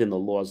law, within the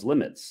law's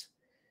limits.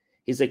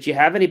 He's like, do you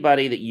have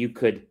anybody that you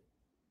could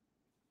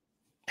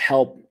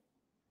help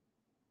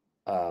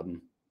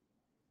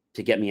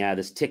to get me out of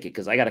this ticket?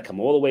 Because I got to come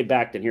all the way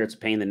back down here. It's a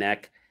pain in the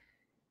neck.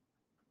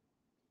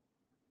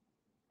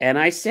 And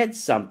I said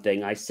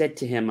something. I said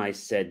to him, I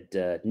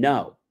said,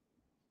 no.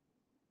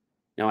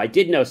 Now, I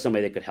did know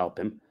somebody that could help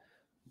him,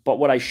 but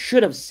what I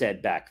should have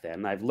said back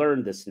then, I've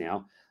learned this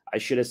now, I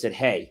should have said,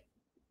 hey,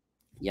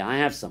 yeah, I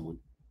have someone,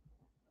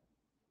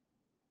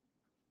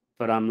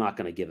 but I'm not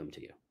going to give him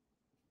to you.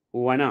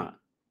 Well, why not?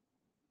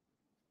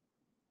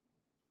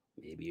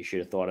 Maybe you should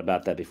have thought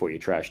about that before you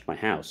trashed my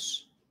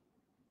house.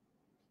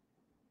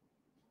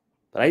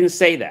 But I didn't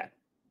say that.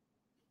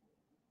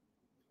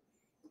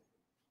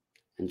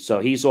 And so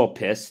he's all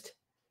pissed.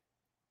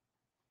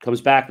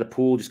 Comes back to the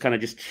pool, just kind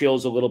of just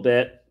chills a little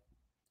bit.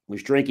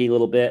 Was drinking a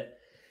little bit.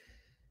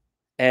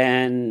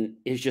 And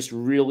is just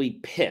really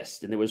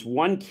pissed. And there was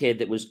one kid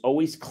that was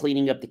always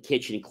cleaning up the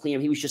kitchen and cleaning.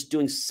 He was just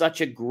doing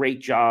such a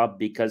great job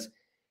because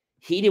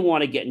he didn't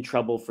want to get in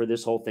trouble for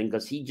this whole thing,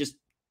 because he just,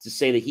 to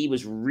say that he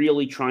was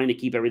really trying to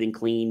keep everything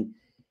clean.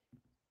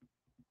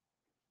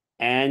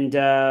 And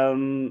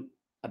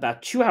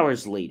about 2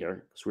 hours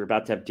later, because we were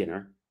about to have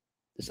dinner,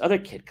 this other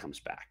kid comes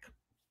back.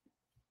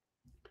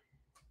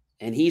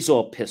 And he's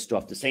all pissed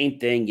off. The same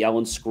thing,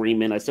 yelling,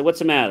 screaming. I said, what's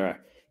the matter?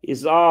 He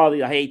says, oh,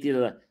 I hate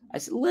the. I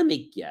said, let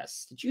me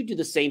guess. Did you do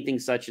the same thing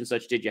such and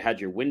such did? You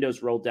had your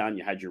windows rolled down,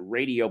 you had your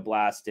radio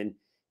blasting,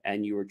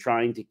 and you were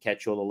trying to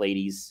catch all the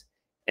ladies,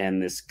 and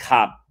this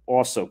cop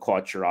also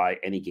caught your eye,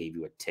 and he gave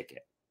you a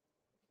ticket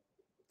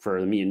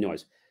for the mean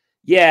noise.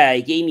 Yeah,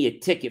 he gave me a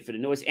ticket for the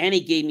noise, and he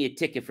gave me a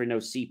ticket for no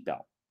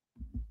seatbelt.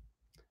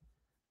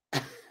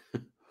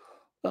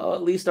 Well,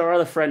 at least our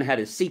other friend had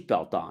his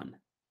seatbelt on.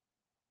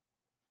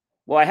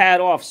 Well, I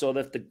had off so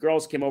that if the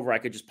girls came over, I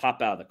could just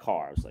pop out of the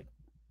car. I was like,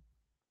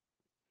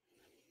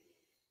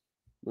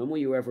 when will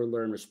you ever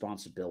learn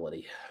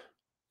responsibility?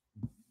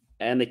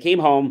 And they came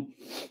home,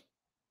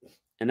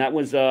 and that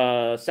was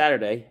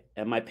Saturday,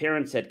 and my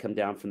parents had come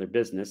down from their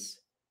business,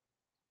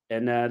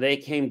 and they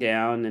came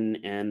down,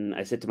 and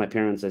I said to my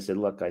parents, I said,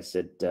 look, I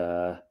said,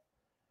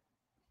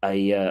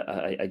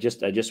 I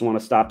just want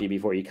to stop you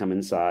before you come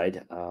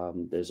inside.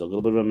 There's a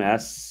little bit of a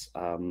mess.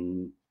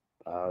 We're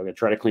gonna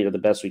try to clean it the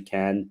best we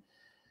can.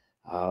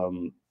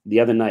 The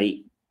other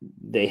night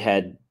they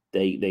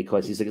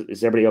called. He said,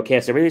 "Is everybody okay?" I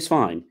said, "Everything's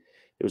fine."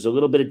 There was a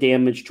little bit of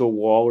damage to a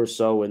wall or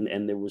so,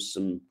 and there was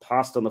some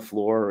pasta on the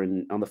floor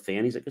and on the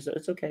fan. He's like,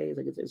 "It's okay." He's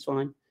like, "It's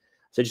fine."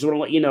 So I just want to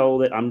let you know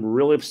that I'm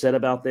really upset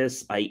about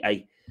this.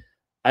 I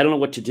don't know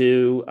what to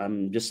do.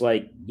 I'm just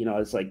like,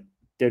 it's like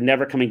they're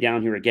never coming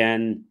down here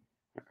again.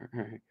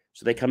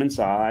 So they come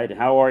inside.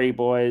 How are you,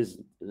 boys?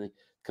 And they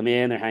come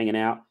in. They're hanging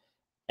out,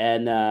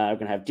 and we're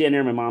gonna have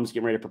dinner. My mom's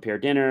getting ready to prepare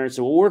dinner,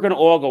 so we're gonna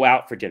all go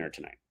out for dinner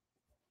tonight.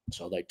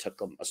 So they took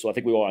them. So I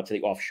think we all went to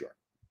the offshore,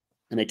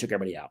 and they took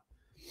everybody out.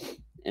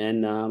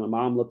 And my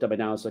mom looked up and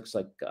down. It's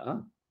like,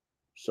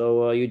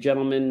 so you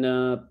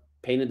gentlemen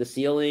painted the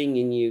ceiling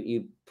and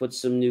you put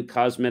some new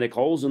cosmetic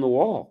holes in the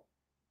wall.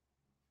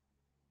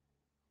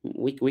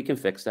 We can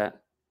fix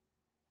that.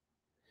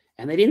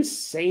 And they didn't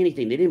say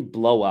anything. They didn't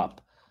blow up.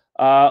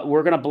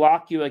 We're gonna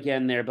block you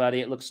again, there,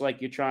 buddy. It looks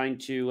like you're trying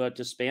to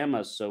spam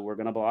us, so we're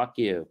gonna block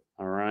you.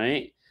 All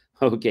right.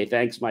 Okay.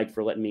 Thanks, Mike,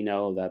 for letting me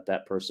know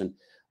that person.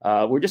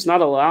 We're just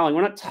not allowing.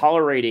 We're not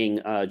tolerating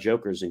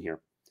jokers in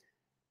here.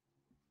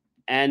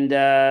 And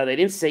they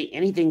didn't say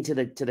anything to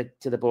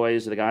the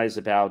boys or the guys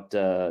about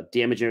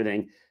damage and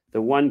everything.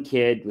 The one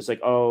kid was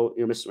like, "Oh,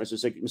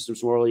 Mr.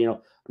 Smorley, I'm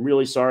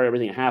really sorry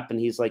everything that happened."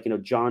 He's like,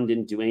 John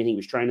didn't do anything. He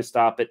was trying to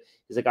stop it.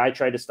 He's like, "I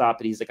tried to stop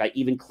it." He's like, "I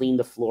even cleaned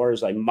the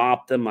floors. I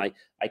mopped them. I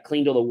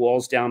cleaned all the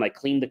walls down. I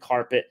cleaned the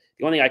carpet.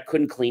 The only thing I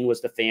couldn't clean was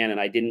the fan, and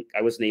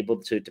I wasn't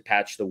able to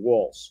patch the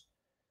walls."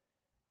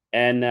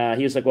 And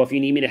he was like, "Well, if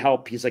you need me to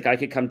help," he's like, "I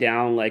could come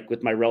down, like,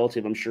 with my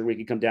relative. I'm sure we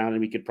could come down and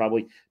we could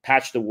probably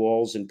patch the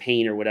walls and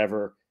paint or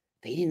whatever."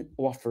 They didn't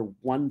offer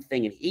one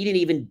thing, and he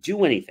didn't even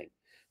do anything.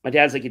 My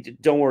dad's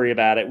like, "Don't worry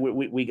about it.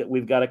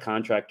 We've got a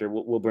contractor.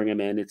 We'll bring him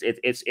in.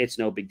 It's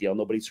no big deal.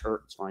 Nobody's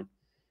hurt. It's fine."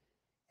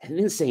 And they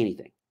didn't say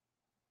anything.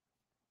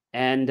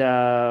 And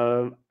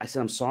I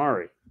said, "I'm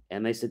sorry."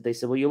 And they said,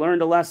 "Well, you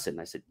learned a lesson."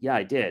 I said, "Yeah,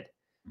 I did."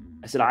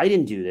 I said, "I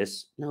didn't do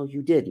this." "No,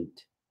 you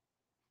didn't.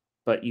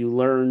 But you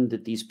learned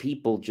that these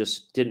people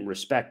just didn't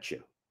respect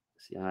you."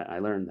 See, I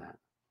learned that.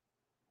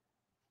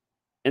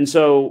 And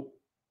so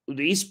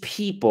these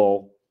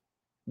people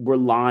were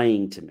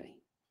lying to me.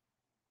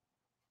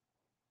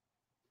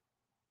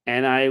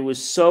 And I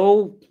was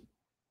so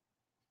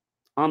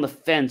on the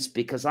fence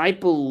because I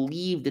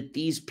believed that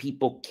these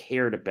people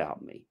cared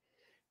about me,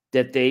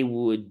 that they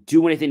would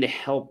do anything to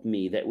help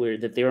me,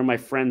 that they were my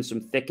friends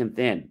from thick and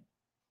thin.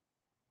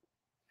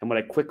 And what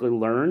I quickly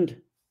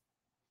learned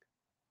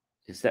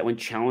is that when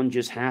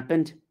challenges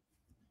happened,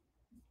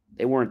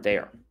 they weren't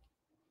there.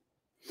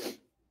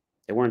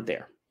 They weren't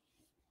there.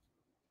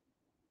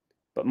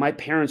 But my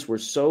parents were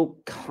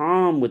so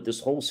calm with this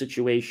whole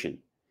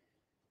situation.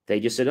 They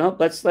just said, "Oh,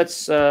 let's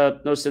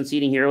no sense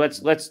eating here. Let's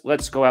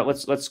go out.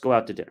 Let's go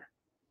out to dinner."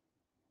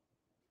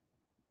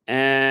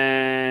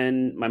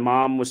 And my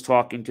mom was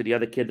talking to the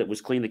other kid that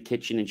was cleaning the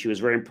kitchen, and she was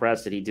very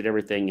impressed that he did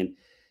everything.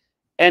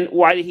 And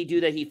why did he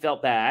do that? He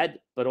felt bad,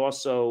 but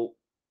also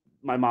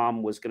my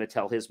mom was going to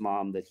tell his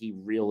mom that he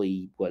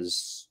really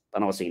was, I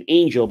don't want to say an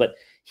angel, but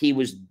he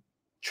was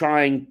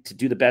trying to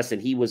do the best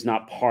and he was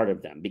not part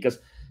of them, because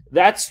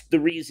that's the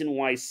reason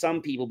why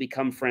some people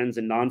become friends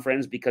and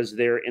non-friends, because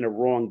they're in a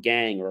wrong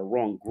gang or a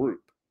wrong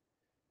group.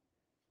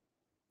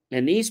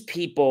 And these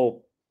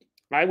people,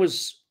 I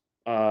was,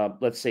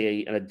 let's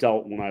say, an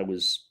adult when I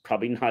was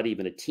probably not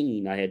even a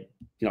teen. I had,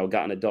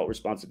 gotten adult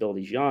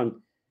responsibilities young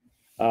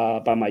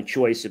by my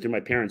choice and through my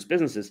parents'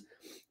 businesses.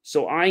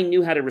 So I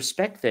knew how to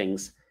respect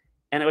things.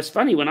 And it was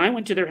funny, when I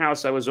went to their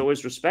house, I was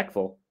always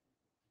respectful,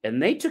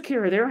 and they took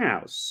care of their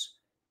house.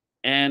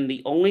 And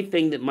the only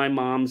thing that my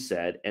mom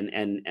said,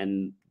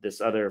 and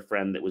this other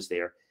friend that was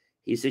there,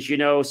 he says,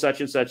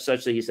 such and such,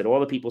 such, that he said all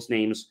the people's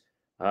names.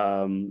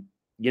 I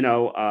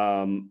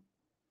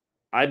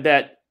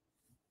bet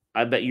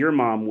your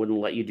mom wouldn't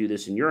let you do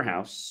this in your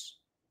house.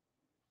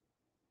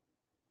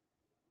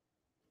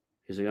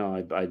 He's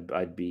like,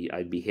 I'd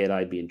be hit,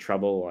 I'd be in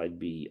trouble, I'd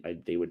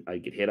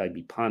get hit, I'd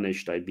be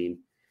punished,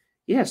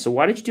 yeah. So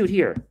why did you do it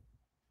here?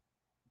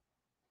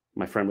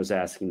 My friend was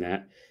asking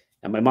that.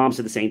 And my mom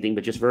said the same thing,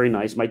 but just very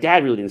nice. My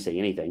dad really didn't say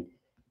anything.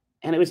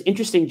 And it was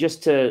interesting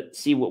just to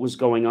see what was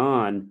going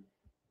on.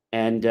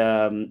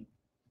 And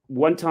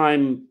one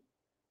time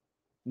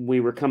we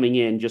were coming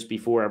in just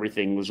before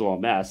everything was all a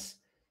mess,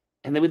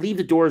 and they would leave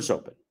the doors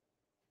open.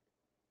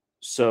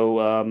 So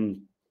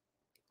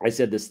I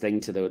said this thing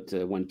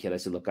to one kid. I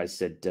said, look, I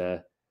said,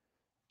 do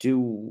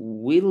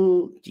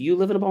you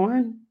live in a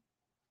barn?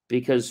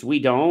 Because we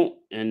don't.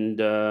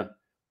 And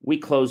we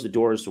close the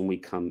doors when we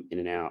come in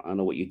and out. I don't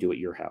know what you do at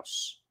your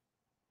house.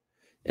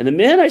 And the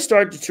minute I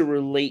started to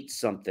relate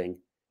something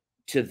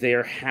to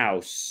their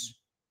house,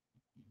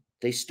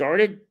 they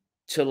started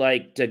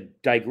to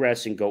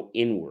digress and go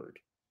inward.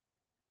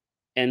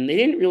 And they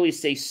didn't really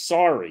say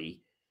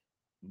sorry,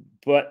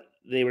 but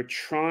they were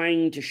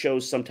trying to show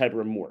some type of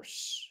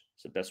remorse.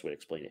 It's the best way to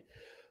explain it.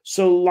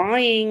 So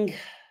lying,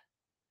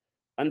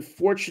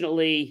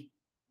 unfortunately,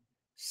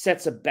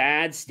 sets a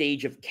bad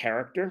stage of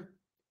character.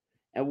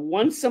 And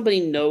once somebody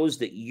knows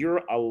that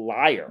you're a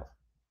liar,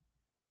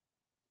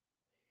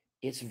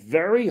 it's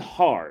very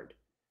hard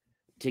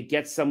to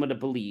get someone to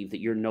believe that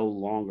you're no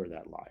longer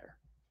that liar.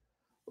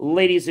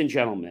 Ladies and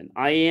gentlemen,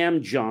 I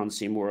am John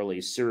C.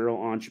 Morley,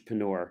 serial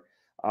entrepreneur.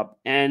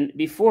 And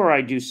before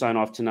I do sign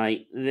off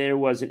tonight, there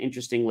was an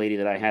interesting lady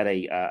that I had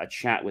a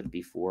chat with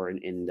before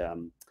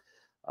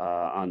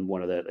on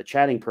one of the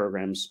chatting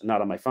programs,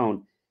 not on my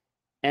phone.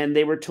 And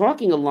they were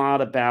talking a lot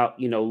about,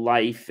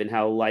 life and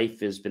how life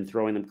has been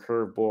throwing them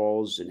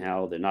curveballs and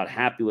how they're not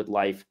happy with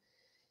life.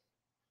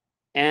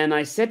 And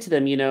I said to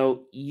them,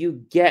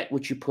 you get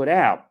what you put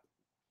out.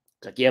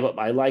 It's like, yeah, but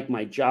I like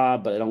my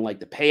job, but I don't like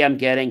the pay I'm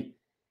getting.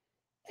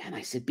 And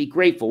I said, be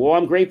grateful. Well,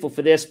 I'm grateful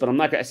for this, but I'm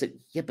not. I said,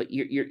 yeah, but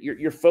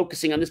you're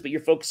focusing on this, but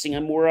you're focusing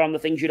on more on the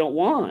things you don't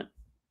want.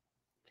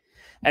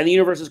 And the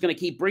universe is going to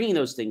keep bringing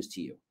those things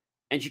to you.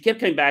 And she kept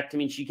coming back to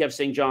me, and she kept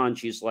saying, John,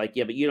 she's like,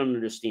 yeah, but you don't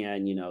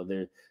understand.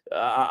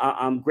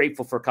 I'm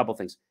grateful for a couple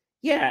things.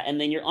 Yeah, and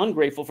then you're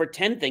ungrateful for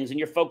 10 things, and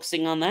you're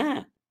focusing on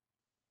that.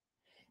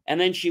 And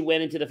then she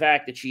went into the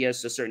fact that she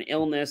has a certain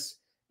illness,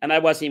 and I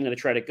wasn't even going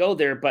to try to go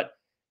there, but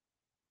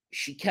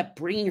she kept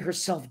bringing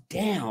herself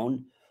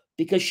down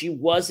because she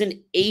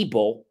wasn't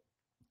able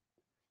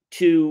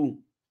to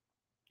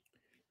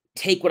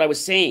take what I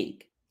was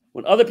saying.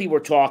 When other people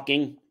were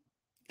talking,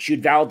 she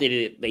would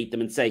validate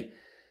them and say,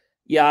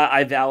 yeah,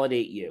 I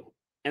validate you.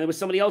 And there was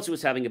somebody else who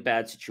was having a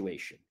bad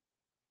situation,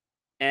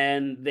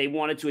 and they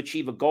wanted to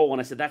achieve a goal.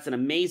 And I said, that's an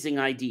amazing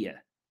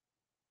idea,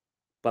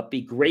 but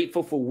be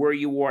grateful for where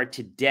you are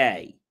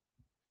today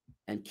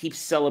and keep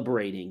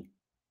celebrating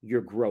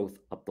your growth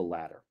up the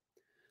ladder.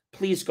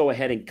 Please go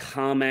ahead and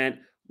comment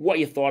what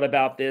you thought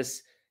about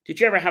this. Did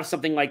you ever have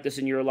something like this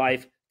in your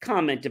life?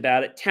 Comment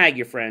about it, tag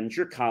your friends,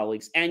 your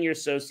colleagues, and your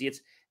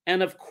associates.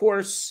 And of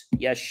course,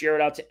 yes, share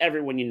it out to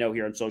everyone you know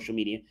here on social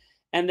media.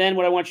 And then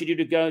what I want you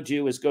to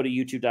do is go to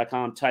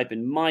youtube.com, type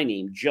in my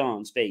name,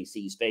 John space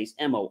E space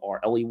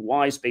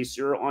Morley space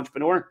serial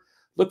entrepreneur.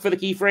 Look for the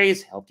key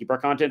phrase, help keep our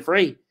content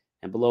free.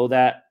 And below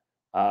that,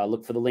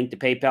 look for the link to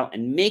PayPal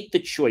and make the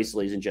choice,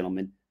 ladies and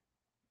gentlemen,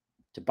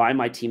 to buy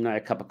my team and I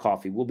a cup of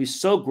coffee. We'll be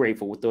so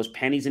grateful with those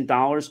pennies and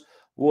dollars.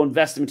 We'll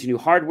invest them into new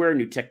hardware,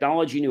 new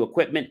technology, new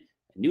equipment,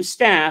 new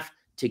staff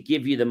to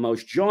give you the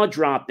most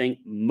jaw-dropping,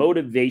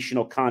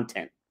 motivational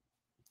content.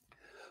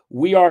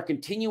 We are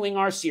continuing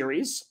our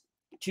series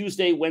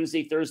Tuesday,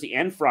 Wednesday, Thursday,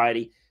 and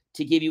Friday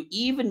to give you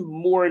even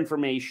more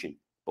information.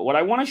 But what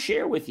I want to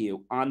share with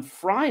you on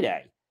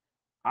Friday,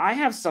 I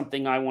have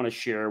something I want to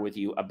share with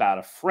you about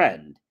a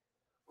friend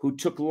who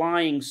took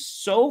lying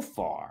so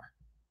far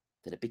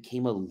that it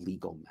became a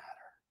legal matter.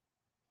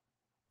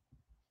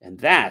 And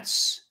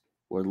that's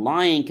where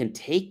lying can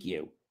take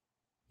you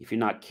if you're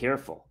not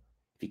careful.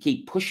 If you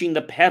keep pushing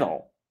the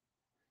pedal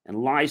and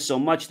lie so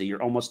much that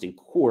you're almost in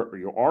court or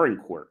you are in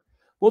court.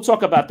 We'll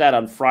talk about that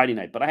on Friday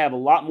night, but I have a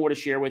lot more to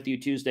share with you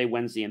Tuesday,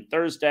 Wednesday, and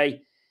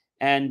Thursday.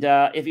 And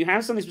if you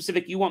have something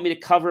specific you want me to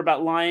cover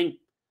about lying,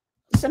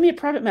 send me a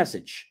private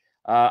message.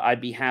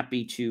 I'd be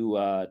happy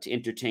to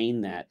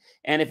entertain that.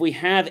 And if we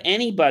have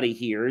anybody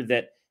here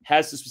that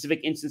has some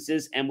specific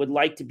instances and would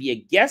like to be a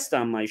guest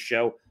on my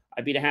show,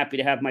 I'd be happy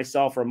to have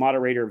myself or a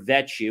moderator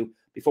vet you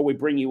before we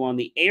bring you on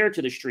the air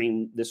to the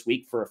stream this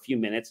week for a few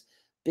minutes,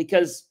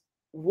 because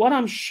what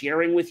I'm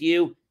sharing with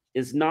you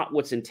is not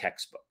what's in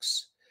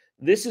textbooks.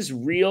 This is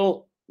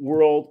real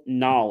world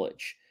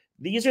knowledge.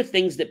 These are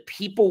things that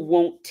people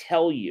won't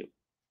tell you.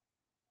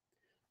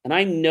 And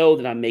I know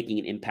that I'm making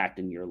an impact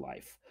in your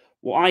life.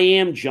 Well, I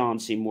am John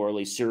C.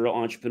 Morley, serial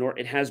entrepreneur.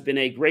 It has been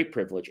a great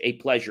privilege, a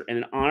pleasure, and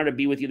an honor to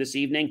be with you this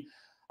evening.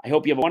 I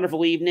hope you have a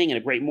wonderful evening and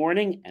a great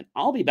morning, and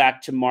I'll be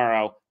back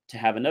tomorrow to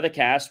have another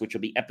cast, which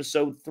will be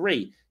episode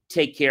 3.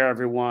 Take care,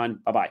 everyone.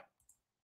 Bye-bye.